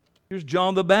 Here's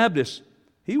John the Baptist.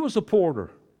 He was a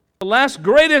porter. The last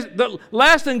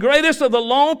and greatest of the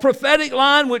long prophetic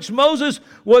line, which Moses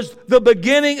was the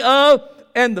beginning of,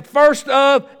 and the first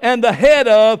of, and the head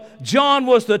of. John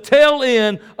was the tail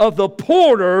end of the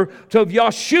porter to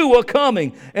Yeshua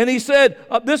coming. And he said,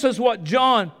 this is what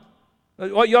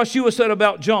Yeshua said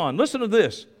about John. Listen to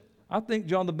this. I think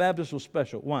John the Baptist was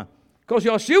special. Why? Because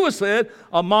Yeshua said,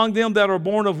 among them that are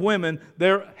born of women,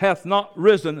 there hath not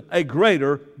risen a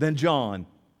greater than John.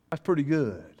 That's pretty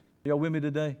good. Y'all with me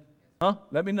today? Huh?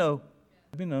 Let me know.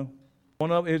 Let me know.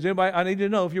 Is anybody? I need to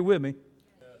know if you're with me.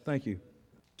 Thank you.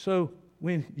 So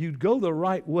when you go the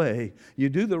right way, you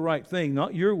do the right thing,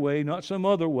 not your way, not some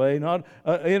other way, not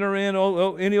enter in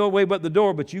any other way but the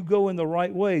door, but you go in the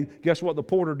right way. Guess what the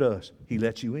porter does? He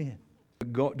lets you in. The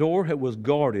door was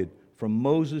guarded from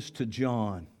Moses to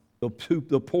John, the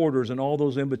porters and all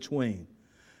those in between.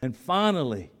 And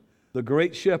finally, the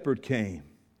great shepherd came,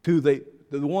 the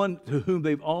one to whom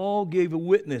they've all gave a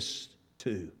witness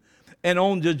to. And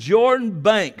on the Jordan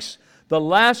banks, the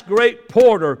last great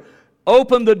porter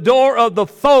opened the door of the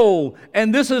fold,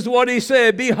 and this is what he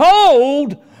said,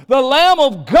 "Behold, the Lamb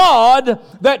of God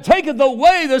that taketh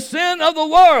away the sin of the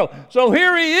world." So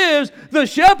here he is, the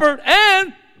shepherd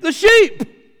and the sheep.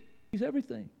 He's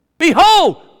everything.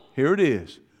 Behold, here it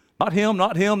is. Not him,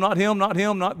 not him, not him, not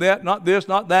him, not that, not this,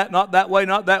 not that, not that way,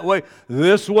 not that way,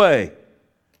 this way.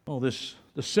 Oh,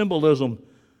 the symbolism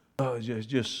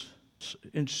just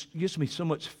gives me so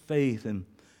much faith, and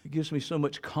it gives me so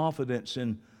much confidence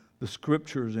in the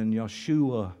Scriptures and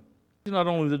Yeshua. He's not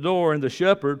only the door and the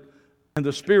shepherd and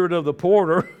the spirit of the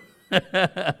porter,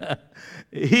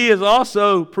 he is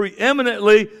also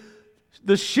preeminently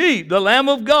the sheep, the Lamb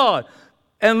of God.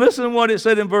 And listen to what it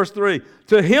said in verse 3.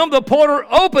 To him the porter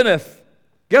openeth.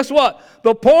 Guess what?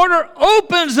 The porter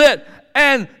opens it,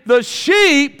 and the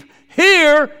sheep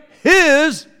hear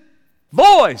his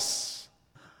voice.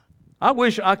 I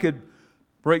wish I could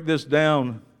break this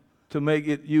down to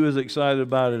make you as excited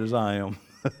about it as I am.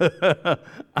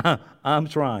 I'm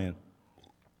trying.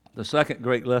 The second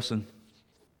great lesson,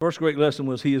 first great lesson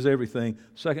was he is everything.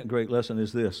 Second great lesson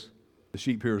is this: the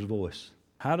sheep hear his voice.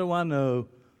 How do I know,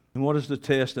 and what is the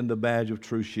test and the badge of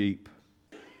true sheep?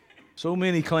 So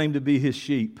many claim to be his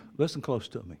sheep. Listen close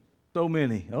to me. So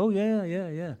many. Oh,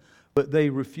 yeah. But they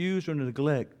refuse or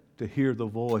neglect to hear the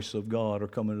voice of God or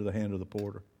come into the hand of the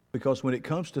porter. Because when it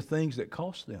comes to things that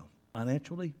cost them,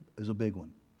 financially is a big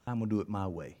one. I'm going to do it my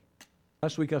way.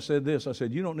 Last week I said this. I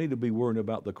said, you don't need to be worried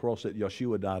about the cross that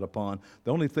Yeshua died upon.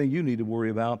 The only thing you need to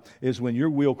worry about is when your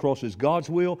will crosses God's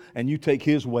will and you take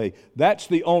his way. That's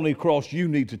the only cross you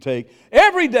need to take.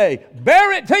 Every day,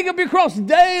 bear it, take up your cross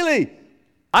daily.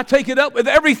 I take it up with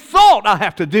every thought I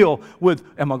have to deal with.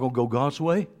 Am I going to go God's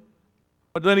way?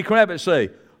 What did Lenny Kravitz say?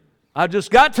 I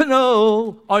just got to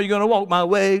know, are you going to walk my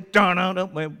way?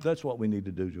 That's what we need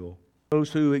to do, Joel.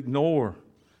 Those who ignore,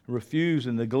 refuse,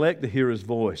 and neglect to hear his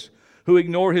voice, who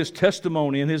ignore his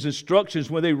testimony and his instructions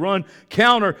when they run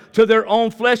counter to their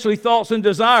own fleshly thoughts and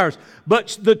desires.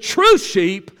 But the true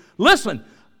sheep, listen,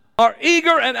 are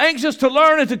eager and anxious to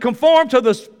learn and to conform to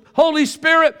the Holy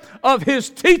Spirit of his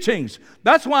teachings.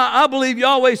 That's why I believe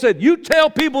Yahweh said, you tell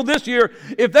people this year,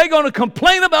 if they're going to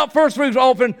complain about first fruits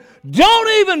offering,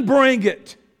 don't even bring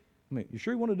it. I mean, you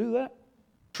sure you want to do that?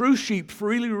 True sheep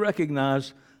freely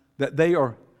recognize that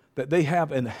they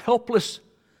have an helpless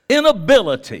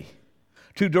inability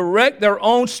to direct their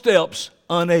own steps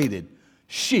unaided.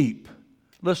 Sheep.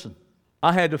 Listen,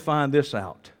 I had to find this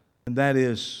out, and that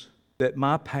is that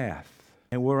my path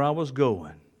and where I was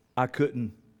going, I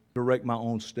couldn't direct my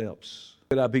own steps.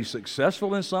 Could I be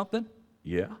successful in something?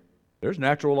 Yeah. There's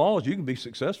natural laws you can be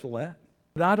successful at.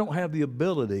 But I don't have the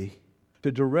ability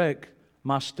to direct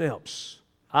my steps.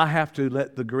 I have to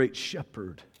let the great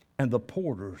shepherd and the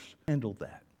porters handle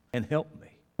that and help me.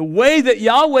 The way that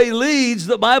Yahweh leads,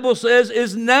 the Bible says,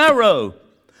 is narrow.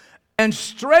 And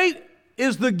straight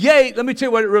is the gate. Let me tell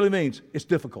you what it really means. It's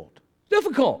difficult.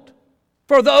 Difficult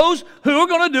for those who are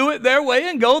going to do it their way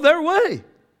and go their way.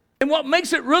 And what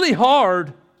makes it really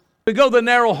hard to go the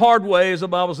narrow, hard way, as the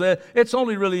Bible said, it's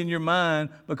only really in your mind,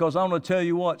 because I'm going to tell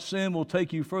you what, sin will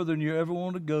take you further than you ever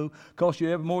want to go, cost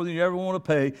you more than you ever want to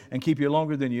pay, and keep you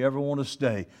longer than you ever want to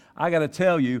stay. I got to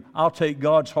tell you, I'll take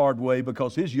God's hard way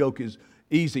because his yoke is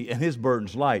easy and his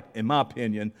burden's light, in my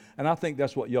opinion, and I think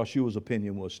that's what Yeshua's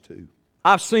opinion was too.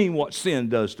 I've seen what sin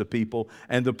does to people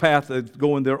and the path of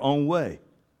going their own way.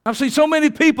 I've seen so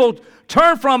many people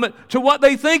turn from it to what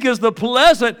they think is the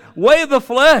pleasant way of the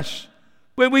flesh.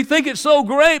 When we think it's so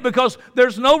great because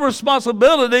there's no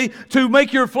responsibility to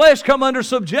make your flesh come under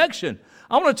subjection.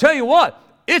 I want to tell you what,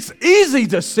 it's easy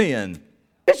to sin.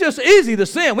 It's just easy to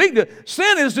sin.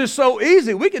 Sin is just so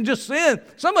easy. We can just sin.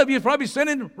 Some of you are probably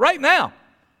sinning right now,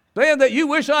 saying that you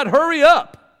wish I'd hurry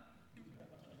up.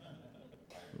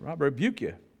 I rebuke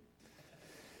you.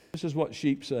 This is what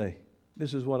sheep say.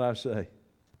 This is what I say.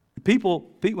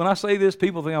 People, when I say this,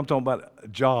 people think I'm talking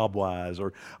about job-wise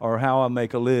or how I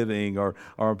make a living or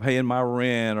paying my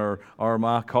rent or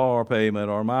my car payment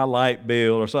or my light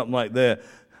bill or something like that.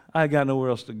 I got nowhere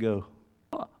else to go.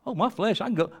 Oh, my flesh, I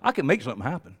can go. I can make something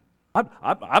happen.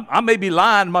 I may be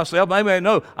lying to myself. I may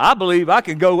know. I believe I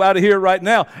can go out of here right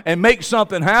now and make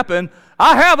something happen.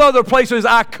 I have other places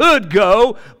I could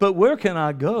go, but where can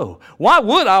I go? Why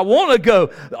would I want to go?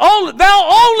 Thou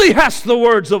only hast the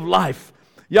words of life.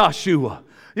 Yahshua.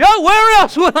 Where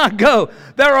else would I go?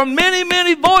 There are many,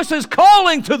 many voices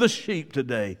calling to the sheep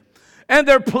today. And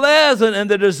they're pleasant and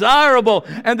they're desirable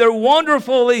and they're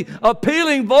wonderfully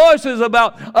appealing voices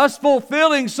about us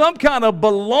fulfilling some kind of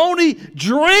baloney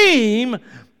dream.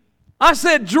 I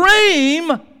said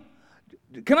dream.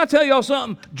 Can I tell y'all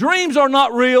something? Dreams are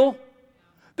not real.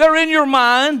 They're in your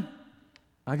mind.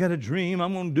 I got a dream,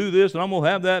 I'm going to do this, and I'm going to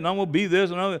have that, and I'm going to be this.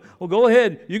 Well, go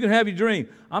ahead. You can have your dream.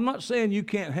 I'm not saying you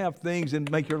can't have things and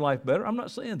make your life better. I'm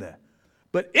not saying that.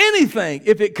 But anything,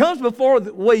 if it comes before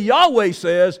the way Yahweh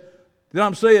says, then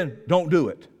I'm saying don't do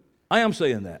it. I am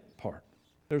saying that part.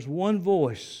 There's one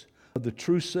voice of the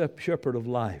true shepherd of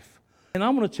life. And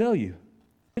I'm going to tell you,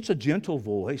 it's a gentle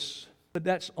voice, but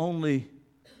that's only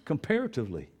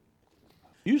comparatively.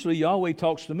 Usually Yahweh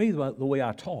talks to me about the way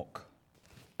I talk.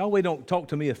 Yahweh don't talk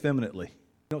to me effeminately. He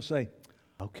don't say,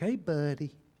 okay,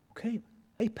 buddy. Okay,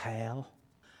 hey, pal.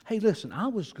 Hey, listen, I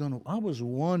was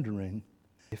wondering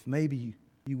if maybe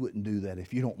you wouldn't do that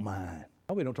if you don't mind.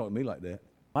 Yahweh don't talk to me like that.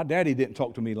 My daddy didn't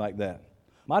talk to me like that.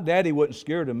 My daddy wasn't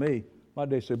scared of me. My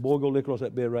daddy said, boy, go lay across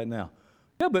that bed right now.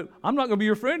 Yeah, but I'm not going to be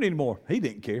your friend anymore. He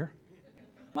didn't care.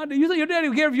 You think your daddy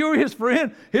would care if you were his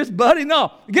friend, his buddy?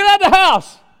 No. Get out of the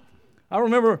house. I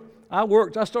remember I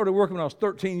started working when I was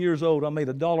 13 years old. I made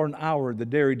 $1 an hour at the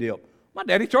dairy dip. My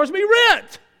daddy charged me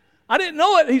rent. I didn't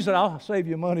know it. He said, I'll save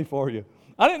you money for you.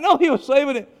 I didn't know he was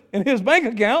saving it in his bank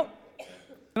account.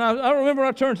 And I remember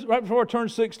right before I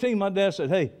turned 16, my dad said,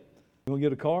 hey, you want to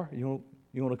get a car? You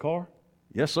want a car?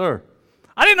 Yes, sir.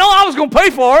 I didn't know I was going to pay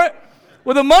for it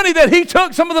with the money that he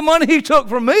took, some of the money he took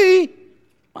from me.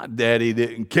 My daddy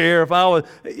didn't care if I was,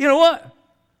 you know what?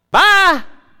 Bye.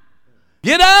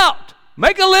 Get out.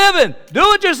 Make a living.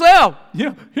 Do it yourself.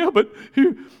 Yeah, but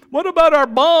what about our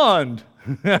bond?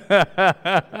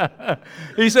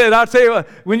 He said, I'll tell you what,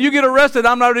 when you get arrested,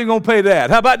 I'm not even going to pay that.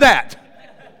 How about that?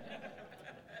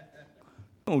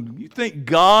 Oh, you think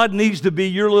God needs to be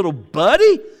your little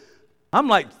buddy? I'm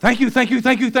like, thank you. Yes,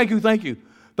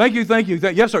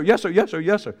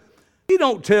 sir. He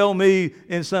don't tell me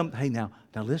in some, hey, now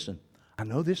listen, I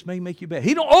know this may make you bad.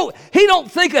 He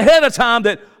don't think ahead of time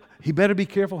that he better be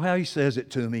careful how he says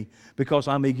it to me because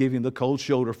I may give him the cold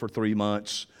shoulder for 3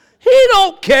 months. He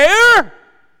don't care.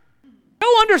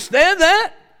 Don't understand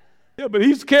that. Yeah, but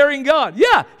he's carrying God.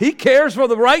 Yeah, he cares for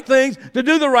the right things, to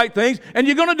do the right things, and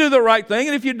you're going to do the right thing.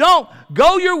 And if you don't,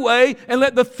 go your way and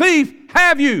let the thief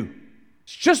have you.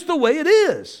 It's just the way it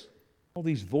is. All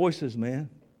these voices, man.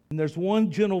 And there's one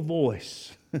gentle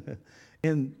voice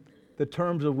in the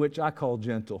terms of which I call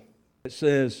gentle. It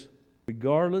says,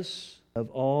 regardless of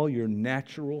all your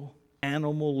natural,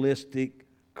 animalistic,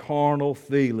 carnal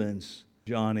feelings,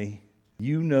 Johnny,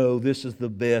 you know this is the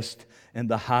best and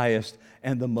the highest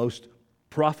and the most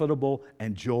profitable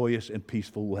and joyous and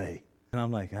peaceful way. And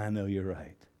I'm like, I know you're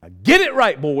right. Now get it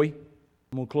right, boy.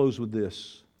 I'm going to close with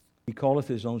this. He calleth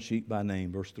his own sheep by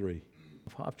name, verse 3.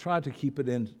 I've tried to keep it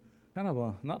in kind of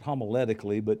a, not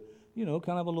homiletically, but,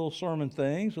 kind of a little sermon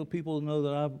thing so people know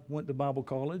that I went to Bible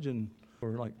college and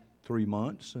for like 3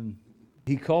 months. And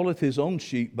he calleth his own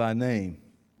sheep by name.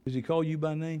 Does he call you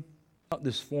by name? Not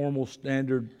this formal,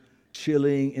 standard,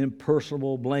 chilling,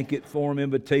 impersonal, blanket form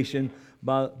invitation,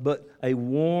 but a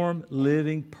warm,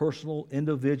 living, personal,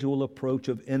 individual approach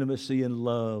of intimacy and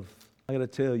love. I got to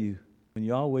tell you, when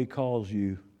Yahweh calls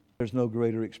you, there's no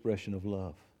greater expression of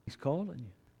love. He's calling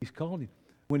you. He's calling you.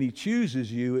 When he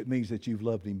chooses you, it means that you've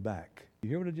loved him back. You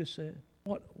hear what I just said?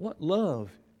 What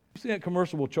love? You see that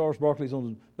commercial where Charles Barkley's on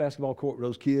the basketball court with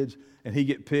those kids, and he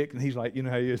get picked, and he's like,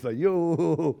 how he is, like,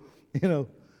 yo,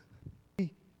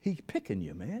 he's picking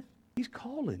you, man. He's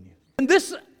calling you. And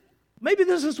maybe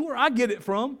this is where I get it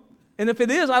from. And if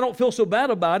it is, I don't feel so bad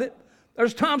about it.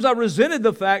 There's times I resented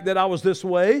the fact that I was this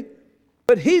way.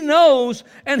 But he knows,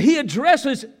 and he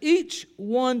addresses each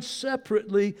one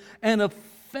separately and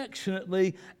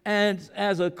affectionately and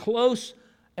as a close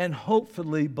and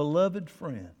hopefully beloved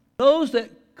friend. Those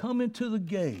that come into the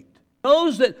gate,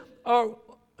 those that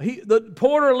the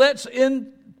porter lets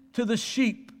into the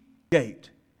sheep gate,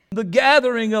 the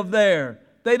gathering of there.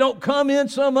 They don't come in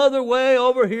some other way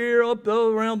over here, up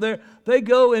around there. They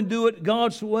go and do it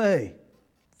God's way.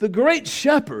 The great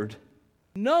shepherd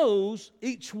knows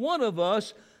each one of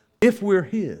us if we're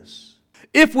his.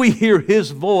 If we hear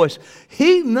his voice,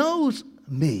 he knows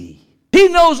me. He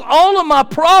knows all of my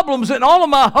problems and all of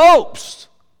my hopes.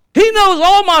 He knows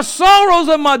all my sorrows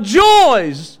and my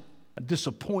joys, my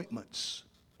disappointments,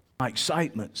 my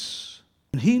excitements.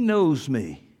 And he knows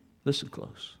me. Listen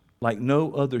close. Like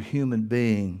no other human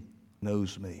being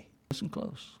knows me. Listen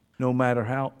close. No matter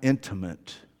how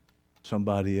intimate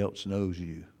somebody else knows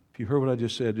you. If you heard what I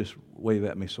just said, just wave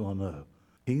at me so I know.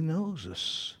 He knows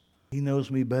us. He knows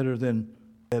me better than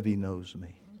Evie knows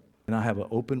me. And I have an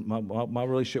open, my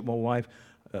relationship with my wife,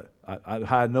 I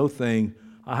hide no thing.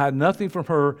 I hide nothing from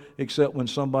her except when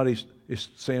somebody is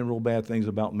saying real bad things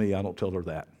about me. I don't tell her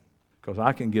that because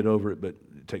I can get over it, but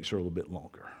it takes her a little bit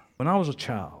longer. When I was a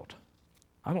child,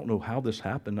 I don't know how this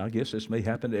happened. I guess this may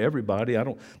happen to everybody. I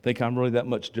don't think I'm really that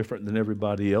much different than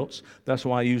everybody else. That's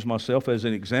why I use myself as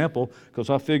an example,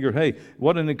 because I figure, hey,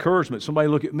 what an encouragement. Somebody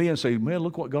look at me and say, man,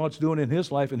 look what God's doing in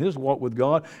his life, in his walk with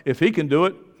God. If he can do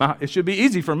it, it should be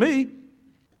easy for me.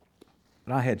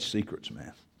 But I had secrets,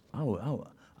 man.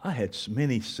 I had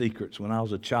many secrets when I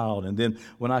was a child. And then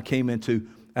when I came into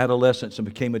adolescence and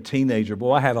became a teenager,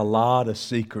 boy, I had a lot of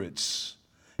secrets.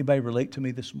 Anybody relate to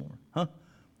me this morning? Huh?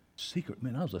 Secret,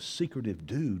 man, I was a secretive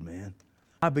dude, man.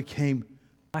 I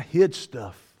hid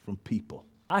stuff from people.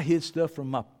 I hid stuff from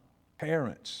my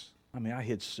parents. I mean, I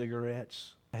hid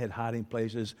cigarettes. I had hiding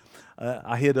places.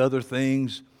 I hid other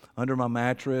things under my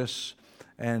mattress.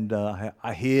 And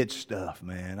I hid stuff,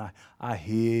 man. I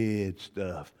hid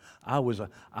stuff. And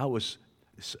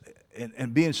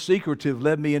being secretive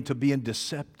led me into being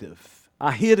deceptive.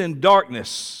 I hid in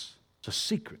darkness. It's a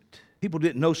secret. People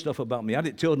didn't know stuff about me. I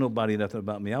didn't tell nobody nothing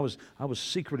about me. I was a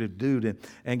secretive dude.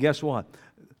 And guess what?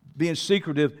 Being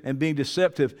secretive and being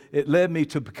deceptive, it led me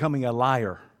to becoming a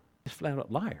liar. Just flat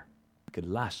out liar. I could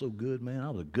lie so good, man.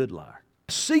 I was a good liar.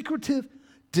 Secretive,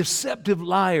 deceptive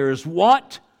liar is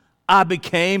what I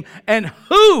became and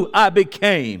who I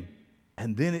became.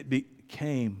 And then it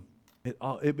became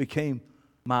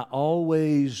my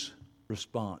always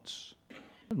response.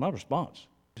 What's my response?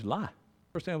 Just lie.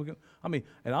 First thing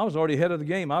and I was already ahead of the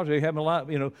game. I was already having a lot,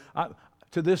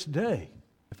 to this day,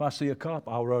 if I see a cop,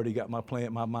 I already got my plan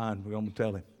in my mind. We're going to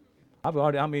tell him. I'm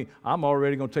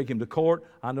already going to take him to court.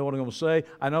 I know what I'm going to say.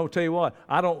 I know, tell you what,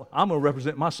 I'm going to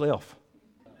represent myself.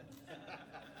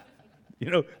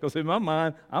 Because in my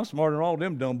mind, I'm smarter than all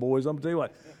them dumb boys. I'm going to tell you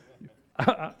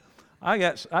what.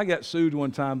 I got sued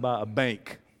one time by a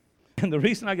bank. And the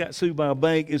reason I got sued by a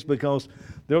bank is because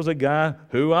there was a guy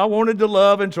who I wanted to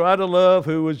love and try to love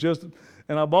who was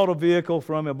and I bought a vehicle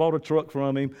from him, I bought a truck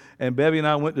from him, and Bevy and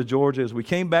I went to Georgia. As we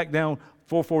came back down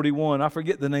 441, I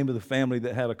forget the name of the family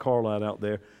that had a car lot out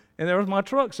there, and there was my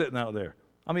truck sitting out there.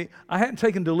 I hadn't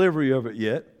taken delivery of it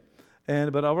yet,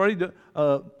 but I already,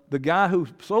 the guy who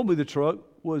sold me the truck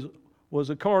was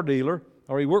a car dealer,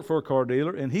 or he worked for a car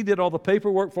dealer, and he did all the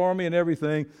paperwork for me and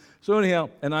everything. So anyhow,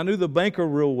 and I knew the banker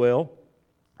real well,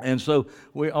 and so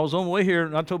I was on the way here,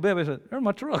 and I told Bevy, I said, there's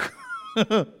my truck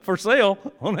for sale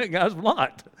on that guy's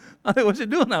lot. I said, what's he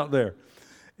doing out there?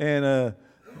 And I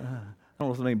don't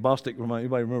know if the name Bostic,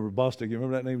 anybody remember Bostic? You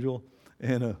remember that name, Joel?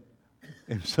 And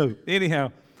so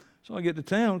anyhow, so I get to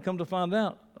town, come to find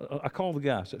out, I called the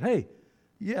guy. I said, hey,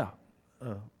 yeah.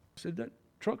 I said,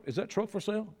 is that truck for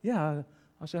sale? Yeah.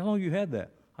 I said, how long you had that?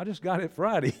 I just got it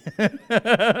Friday.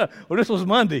 Well, this was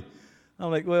Monday. I'm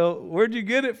like, well, where'd you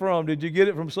get it from? Did you get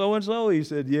it from so-and-so? He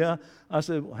said, yeah. I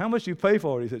said, well, how much you pay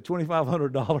for it? He said,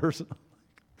 $2,500.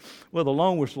 Well, the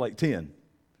loan was like $10,000.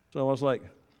 So I was like,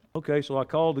 okay. So I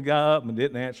called the guy up and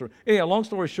didn't answer. Anyhow, long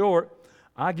story short,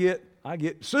 I get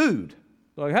sued.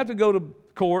 So I have to go to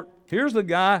court. Here's the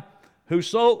guy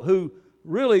who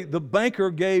really the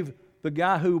banker gave the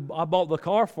guy who I bought the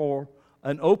car for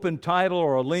an open title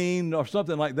or a lien or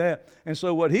something like that. And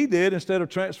so what he did, instead of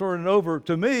transferring it over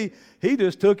to me, he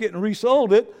just took it and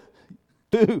resold it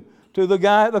to the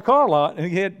guy at the car lot,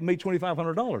 and he had me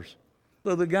 $2,500.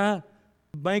 So the guy,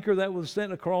 banker that was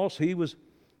sent across, he was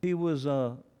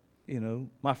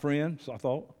my friend, so I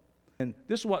thought. And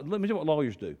let me tell you what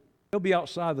lawyers do. They'll be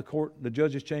outside the court, the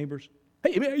judge's chambers.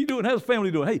 Hey, man, how you doing? How's the family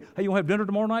doing? Hey, you want to have dinner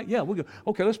tomorrow night? Yeah, we'll go.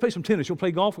 Okay, let's play some tennis. You'll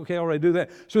play golf? Okay, all right, do that.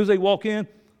 As soon as they walk in,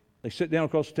 they sit down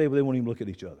across the table. They won't even look at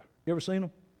each other. You ever seen them?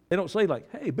 They don't say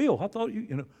like, hey, Bill, I thought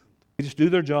they just do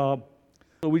their job.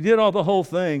 So we did all the whole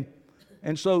thing.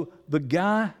 And so the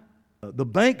guy, the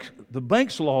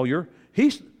bank's lawyer,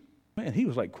 he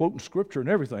was like quoting scripture and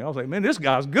everything. I was like, man, this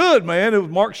guy's good, man. It was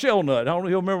Mark Shellnut. I don't know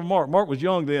if you'll remember Mark. Mark was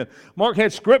young then. Mark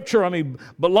had scripture,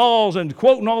 but laws and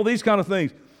quoting all these kind of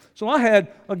things. So I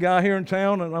had a guy here in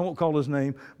town, and I won't call his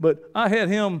name, but I had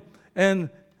him, and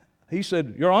he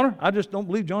said, Your Honor, I just don't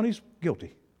believe Johnny's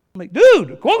guilty. I'm like,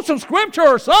 dude, quote some scripture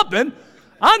or something.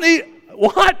 I need,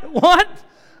 what?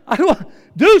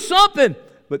 Do something.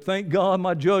 But thank God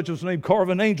my judge was named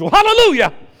Carvin Angel.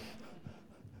 Hallelujah!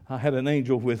 I had an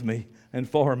angel with me and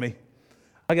for me.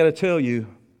 I got to tell you,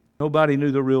 nobody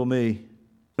knew the real me.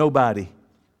 Nobody.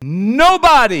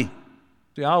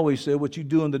 See, I always say what you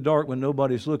do in the dark when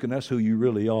nobody's looking, that's who you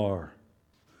really are.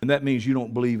 And that means you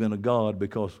don't believe in a God,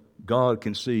 because God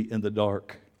can see in the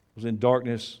dark. I was in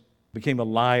darkness, became a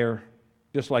liar,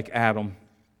 just like Adam.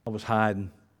 I was hiding,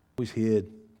 always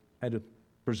hid. Had to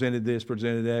presented this,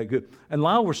 presented that. Good. And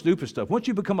lie over stupid stuff. Once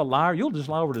you become a liar, you'll just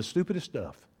lie over the stupidest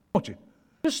stuff, won't you?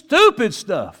 Just stupid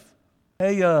stuff.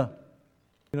 Hey,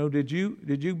 did you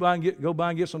go buy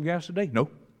and get some gas today? No.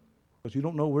 Because you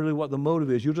don't know really what the motive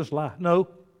is. You'll just lie. No.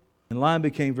 And lying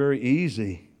became very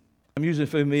easy. I'm using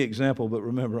for me example, but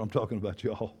remember, I'm talking about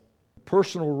y'all.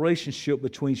 Personal relationship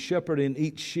between shepherd and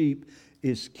each sheep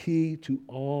is key to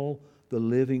all the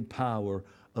living power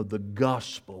of the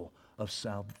gospel of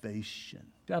salvation.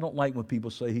 I don't like when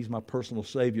people say he's my personal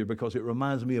savior, because it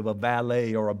reminds me of a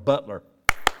valet or a butler.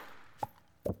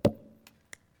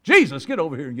 Jesus, get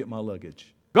over here and get my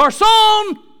luggage.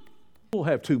 Garçon! We'll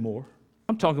have two more.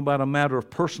 I'm talking about a matter of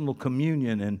personal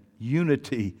communion and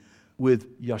unity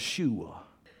with Yeshua.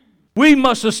 We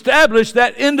must establish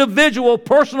that individual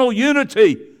personal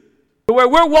unity where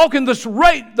we're walking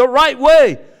the right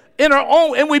way in our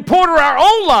own, and we porter our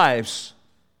own lives.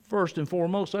 First and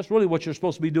foremost, that's really what you're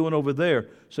supposed to be doing over there.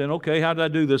 Saying, okay, how did I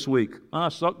do this week? I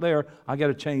suck there. I got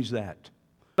to change that.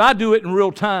 I do it in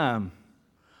real time.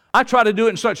 I try to do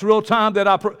it in such real time that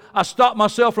I stop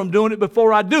myself from doing it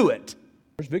before I do it.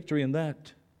 There's victory in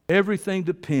that. Everything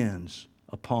depends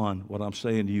upon what I'm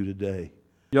saying to you today.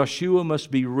 Yeshua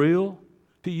must be real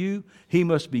to you. He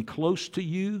must be close to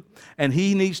you. And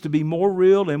He needs to be more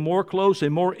real and more close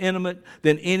and more intimate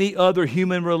than any other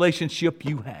human relationship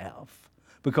you have.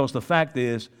 Because the fact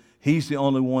is, He's the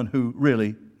only one who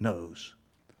really knows.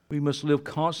 We must live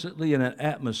constantly in an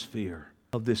atmosphere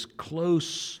of this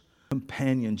close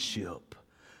companionship,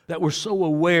 that we're so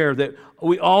aware that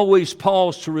we always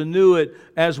pause to renew it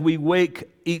as we wake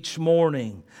each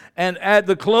morning. And at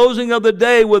the closing of the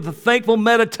day with the thankful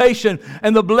meditation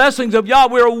and the blessings of Yah,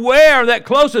 we're aware that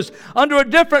closest under a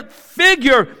different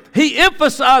figure. He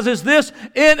emphasizes this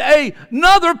in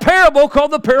another parable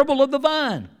called the parable of the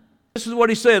vine. This is what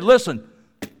he said. Listen.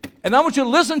 And I want you to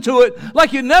listen to it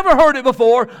like you never heard it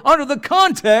before, under the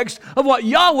context of what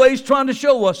Yahweh's trying to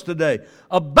show us today.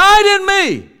 Abide in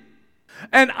me,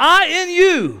 and I in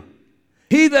you.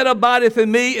 He that abideth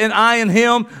in me, and I in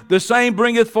him, the same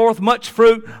bringeth forth much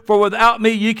fruit. For without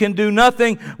me ye can do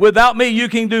nothing. Without me you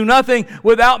can do nothing.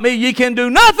 Without me ye can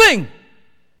do nothing.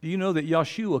 Do you know that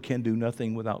Yeshua can do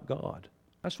nothing without God?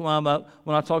 That's why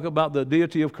when I talk about the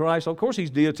deity of Christ, of course He's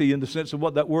deity in the sense of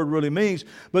what that word really means.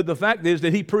 But the fact is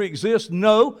that He pre-exists.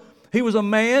 No, He was a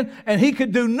man and He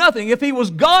could do nothing. If He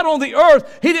was God on the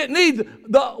earth, He didn't need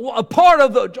a part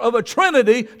of a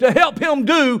Trinity to help Him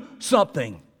do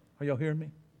something. Are y'all hearing me?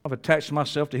 I've attached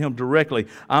myself to Him directly.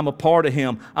 I'm a part of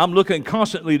Him. I'm looking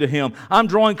constantly to Him. I'm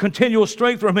drawing continual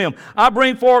strength from Him. I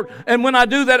bring forth, and when I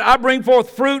do that, I bring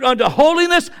forth fruit unto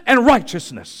holiness and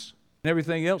righteousness. And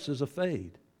everything else is a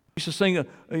fade. We used to sing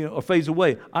a fades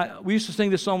away. We used to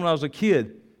sing this song when I was a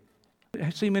kid.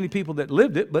 I see many people that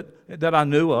lived it, but that I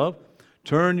knew of.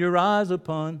 Turn your eyes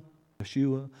upon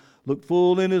Yeshua. Look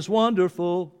full in His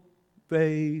wonderful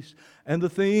face. And the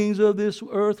things of this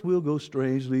earth will go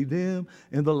strangely dim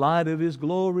in the light of His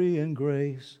glory and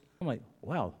grace. I'm like,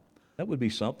 wow, that would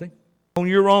be something. On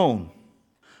your own.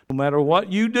 No matter what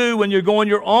you do when you're going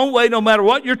your own way, no matter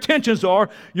what your intentions are,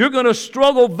 you're going to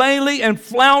struggle vainly and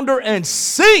flounder and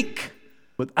sink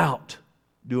without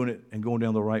doing it and going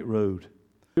down the right road.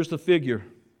 Here's the figure,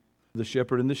 the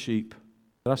shepherd and the sheep.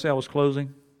 Did I say I was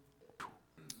closing?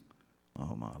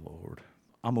 Oh, my Lord.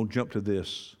 I'm going to jump to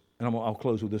this, and I'll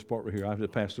close with this part right here. I have to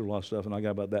pass through a lot of stuff, and I got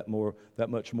about that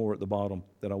much more at the bottom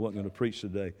that I wasn't going to preach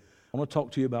today. I want to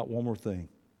talk to you about one more thing,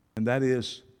 and that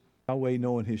is Yahweh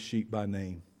knowing His sheep by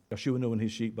name. Yeshua knowing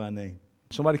His sheep by name.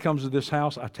 Somebody comes to this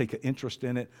house, I take an interest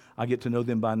in it. I get to know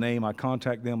them by name. I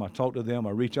contact them. I talk to them.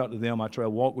 I reach out to them. I try to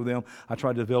walk with them. I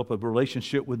try to develop a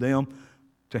relationship with them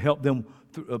to help them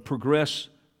progress,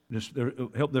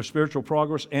 help their spiritual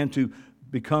progress, and to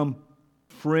become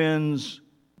friends,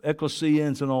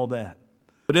 ecclesians, and all that.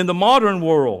 But in the modern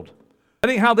world,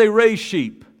 that ain't how they raise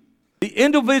sheep. The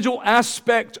individual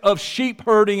aspect of sheep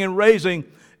herding and raising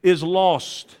is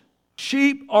lost.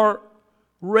 Sheep are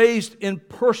raised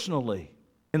impersonally.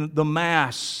 in the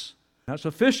mass. That's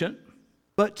efficient,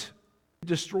 but it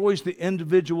destroys the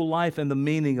individual life and the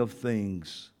meaning of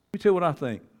things. Let me tell you what I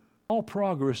think. All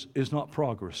progress is not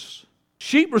progress.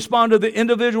 Sheep respond to the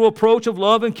individual approach of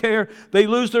love and care. They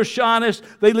lose their shyness.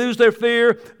 They lose their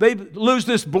fear. They lose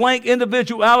this blank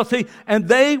individuality, and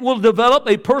they will develop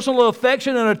a personal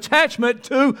affection and attachment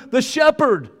to the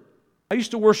shepherd. I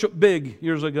used to worship big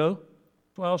years ago.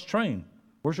 That's why I was trained.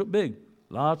 Worship big.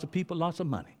 Lots of people, lots of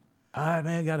money. All right,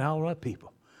 man, got a whole lot of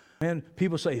people. Man,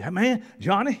 people say, hey, man,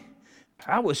 Johnny,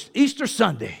 how was Easter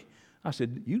Sunday? I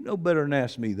said, you know better than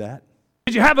ask me that.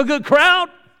 Did you have a good crowd?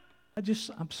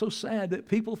 I'm so sad that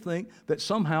people think that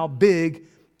somehow big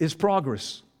is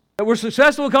progress. That we're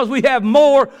successful because we have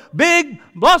more, big,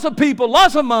 lots of people,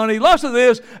 lots of money, lots of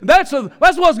this. That's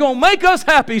what's going to make us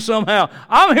happy somehow.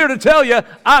 I'm here to tell you,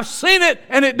 I've seen it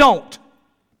and it don't.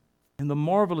 In the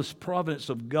marvelous providence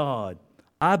of God,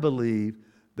 I believe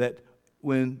that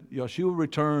when Yeshua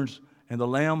returns and the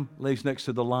lamb lays next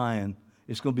to the lion,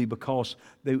 it's going to be because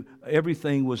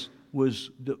everything was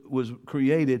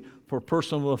created for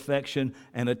personal affection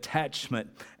and attachment.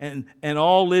 And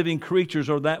all living creatures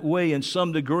are that way in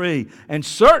some degree. And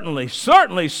certainly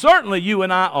you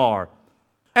and I are.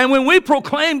 And when we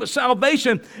proclaim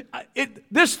salvation,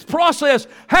 this process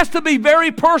has to be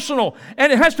very personal.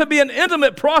 And it has to be an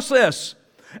intimate process.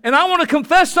 And I want to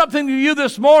confess something to you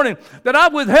this morning that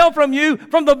I've withheld from you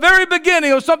from the very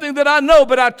beginning of something that I know,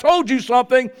 but I told you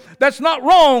something that's not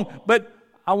wrong, but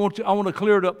I want to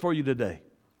clear it up for you today.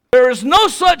 There is no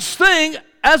such thing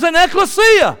as an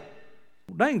ecclesia.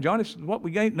 Dang, John, it's what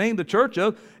we named the church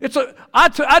of.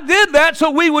 I did that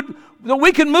so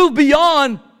we can move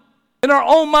beyond in our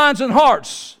own minds and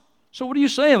hearts. So what are you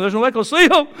saying? There's no ecclesia?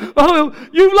 Oh,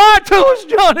 you lied to us,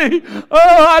 Johnny.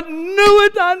 Oh, I knew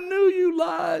it. I knew you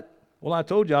lied. Well, I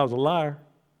told you I was a liar.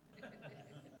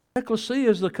 Ecclesia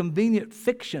is the convenient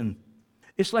fiction.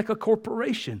 It's like a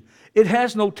corporation. It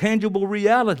has no tangible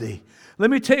reality.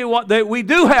 Let me tell you what we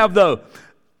do have, though.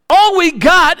 All we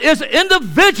got is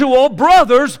individual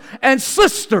brothers and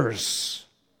sisters.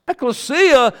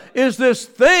 Ecclesia is this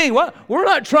thing. We're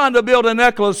not trying to build an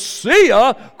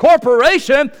ecclesia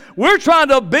corporation. We're trying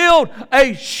to build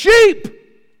a sheep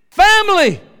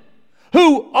family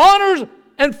who honors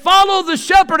and follows the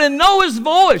shepherd and know his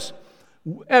voice.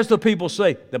 As the people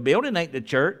say, the building ain't the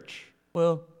church.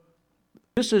 Well,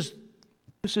 this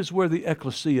is where the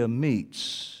ecclesia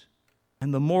meets.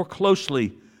 And the more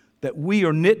closely that we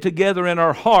are knit together in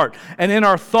our heart and in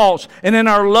our thoughts and in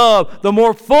our love, the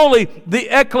more fully the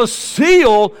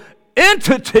ecclesial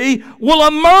entity will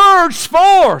emerge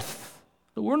forth.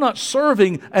 We're not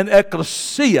serving an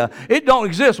ecclesia. It don't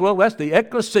exist. Well, that's the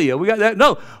ecclesia. We got that.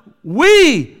 No,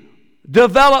 we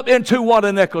develop into what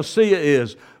an ecclesia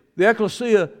is. The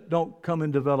ecclesia don't come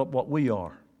and develop what we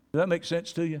are. Does that make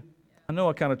sense to you? I know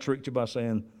I kind of tricked you by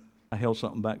saying I held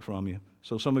something back from you.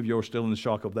 So some of you are still in the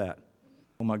shock of that.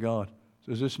 Oh my God,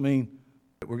 does this mean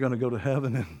that we're going to go to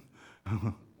heaven?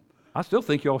 And I still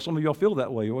think some of y'all feel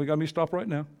that way. You got me to stop right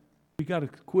now. We got to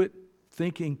quit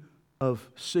thinking of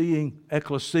seeing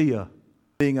ecclesia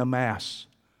being a mass,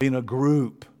 being a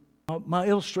group. My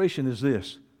illustration is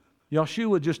this.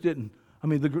 Yeshua just didn't,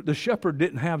 the shepherd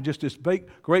didn't have just this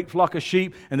great flock of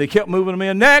sheep, and they kept moving them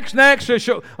in. Next.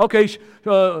 Okay,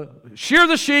 shear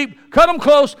the sheep, cut them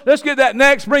close. Let's get that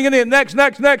next, bring it in. Next.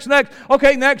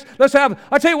 Okay, next. I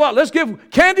tell you what, let's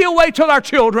give candy away to our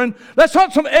children. Let's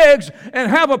hunt some eggs and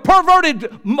have a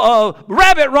perverted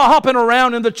rabbit hopping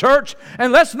around in the church,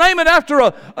 and let's name it after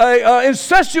a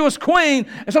incestuous queen,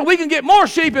 and so we can get more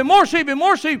sheep and more sheep and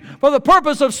more sheep for the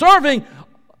purpose of serving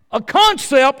a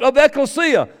concept of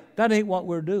ecclesia. That ain't what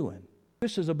we're doing.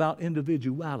 This is about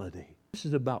individuality. This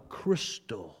is about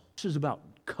Crystal. This is about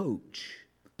Coach.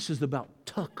 This is about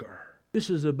Tucker. This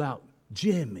is about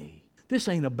Jimmy. This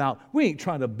ain't about, we ain't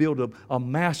trying to build a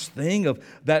mass thing of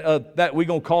that we're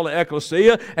going to call it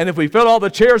ecclesia, and if we fill all the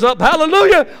chairs up,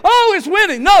 hallelujah, oh, it's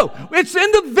winning. No, it's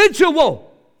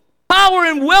individual. Power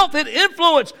and wealth and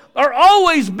influence are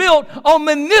always built on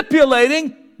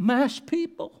manipulating mass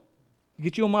people.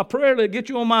 Get you on my prayer list, get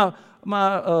you on my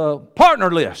partner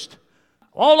list.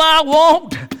 All I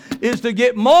want is to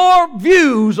get more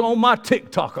views on my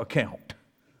TikTok account.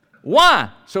 Why?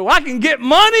 So I can get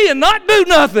money and not do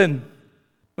nothing.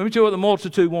 Let me tell you what the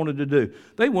multitude wanted to do.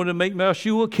 They wanted to make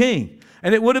Yeshua king.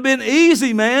 And it would have been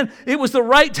easy, man. It was the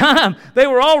right time. They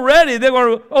were all ready. They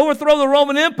were going to overthrow the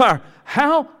Roman Empire.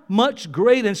 How much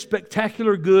great and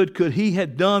spectacular good could he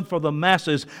have done for the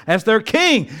masses as their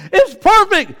king? It's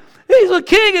perfect. He's a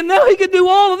king, and now he can do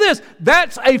all of this.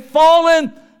 That's a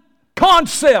fallen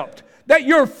concept that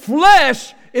your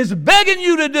flesh is begging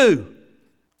you to do.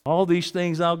 All these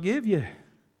things I'll give you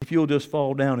if you'll just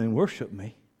fall down and worship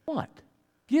me. What?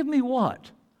 Give me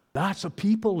what? Lots of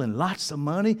people and lots of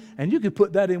money, and you can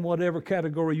put that in whatever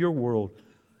category your world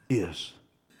is.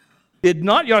 Did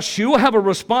not Yeshua have a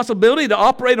responsibility to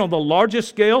operate on the largest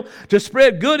scale, to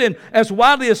spread good and as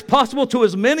widely as possible to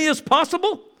as many as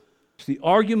possible? It's the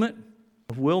argument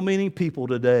of well-meaning people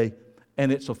today,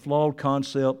 and it's a flawed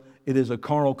concept. It is a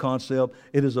carnal concept.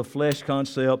 It is a flesh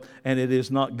concept, and it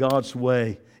is not God's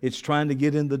way. It's trying to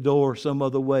get in the door some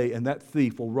other way, and that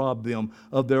thief will rob them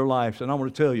of their lives. And I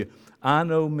want to tell you, I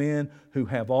know men who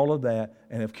have all of that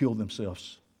and have killed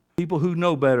themselves. People who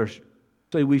know better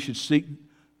say we should seek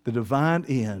the divine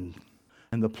end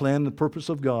and the plan and the purpose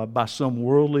of God by some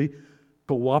worldly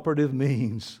cooperative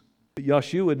means. But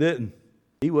Yeshua didn't.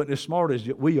 He wasn't as smart as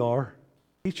we are.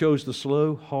 He chose the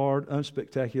slow, hard,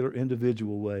 unspectacular,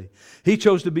 individual way. He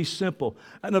chose to be simple,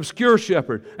 an obscure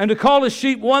shepherd, and to call his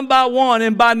sheep one by one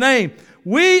and by name.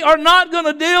 We are not going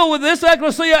to deal with this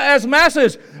ecclesia as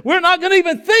masses. We're not going to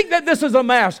even think that this is a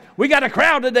mass. We got a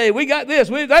crowd today. We got this.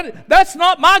 That's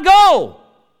not my goal.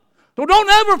 So don't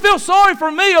ever feel sorry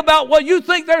for me about what you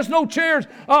think there's no chairs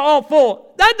all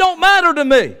full. That don't matter to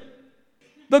me.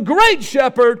 The great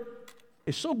shepherd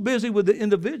is so busy with the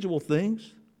individual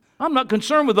things. I'm not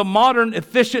concerned with the modern,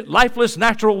 efficient, lifeless,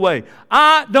 natural way.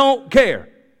 I don't care.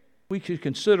 We should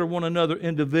consider one another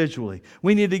individually.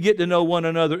 We need to get to know one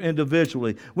another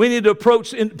individually. We need to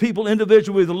approach people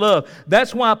individually with love.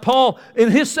 That's why Paul,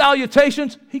 in his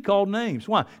salutations, he called names.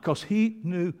 Why? Because he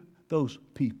knew those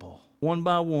people one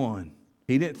by one.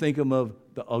 He didn't think of them of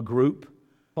a group.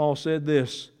 Paul said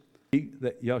this,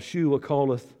 that Yeshua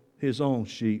calleth his own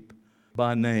sheep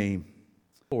by name.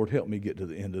 Lord, help me get to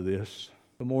the end of this.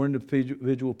 The more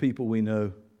individual people we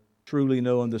know, truly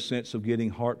know in the sense of getting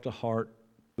heart to heart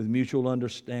with mutual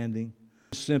understanding,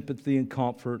 sympathy and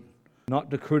comfort, not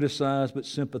to criticize but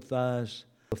sympathize,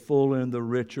 the fuller and the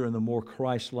richer and the more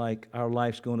Christ-like our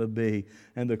life's going to be,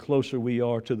 and the closer we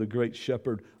are to the great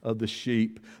shepherd of the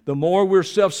sheep. The more we're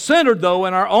self-centered, though,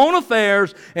 in our own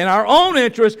affairs, in our own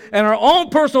interests, and our own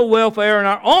personal welfare, and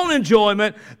our own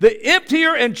enjoyment, the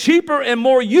emptier and cheaper and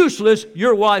more useless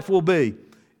your life will be.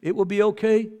 It will be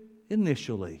okay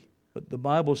initially, but the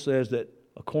Bible says that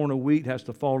a corn of wheat has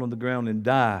to fall on the ground and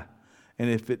die, and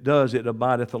if it does, it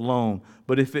abideth alone.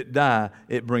 But if it die,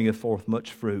 it bringeth forth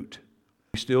much fruit.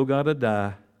 We still got to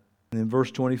die. And then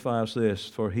verse 25 says,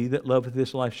 For he that loveth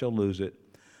his life shall lose it,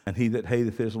 and he that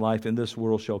hateth his life in this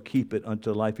world shall keep it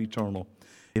unto life eternal.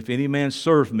 If any man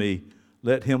serve me,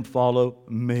 let him follow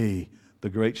me, the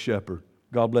great shepherd.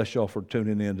 God bless y'all for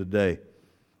tuning in today.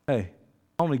 Hey,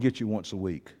 I only get you once a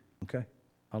week, okay?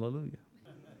 Hallelujah.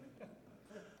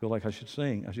 Feel like I should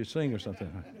sing. I should sing or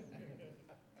something.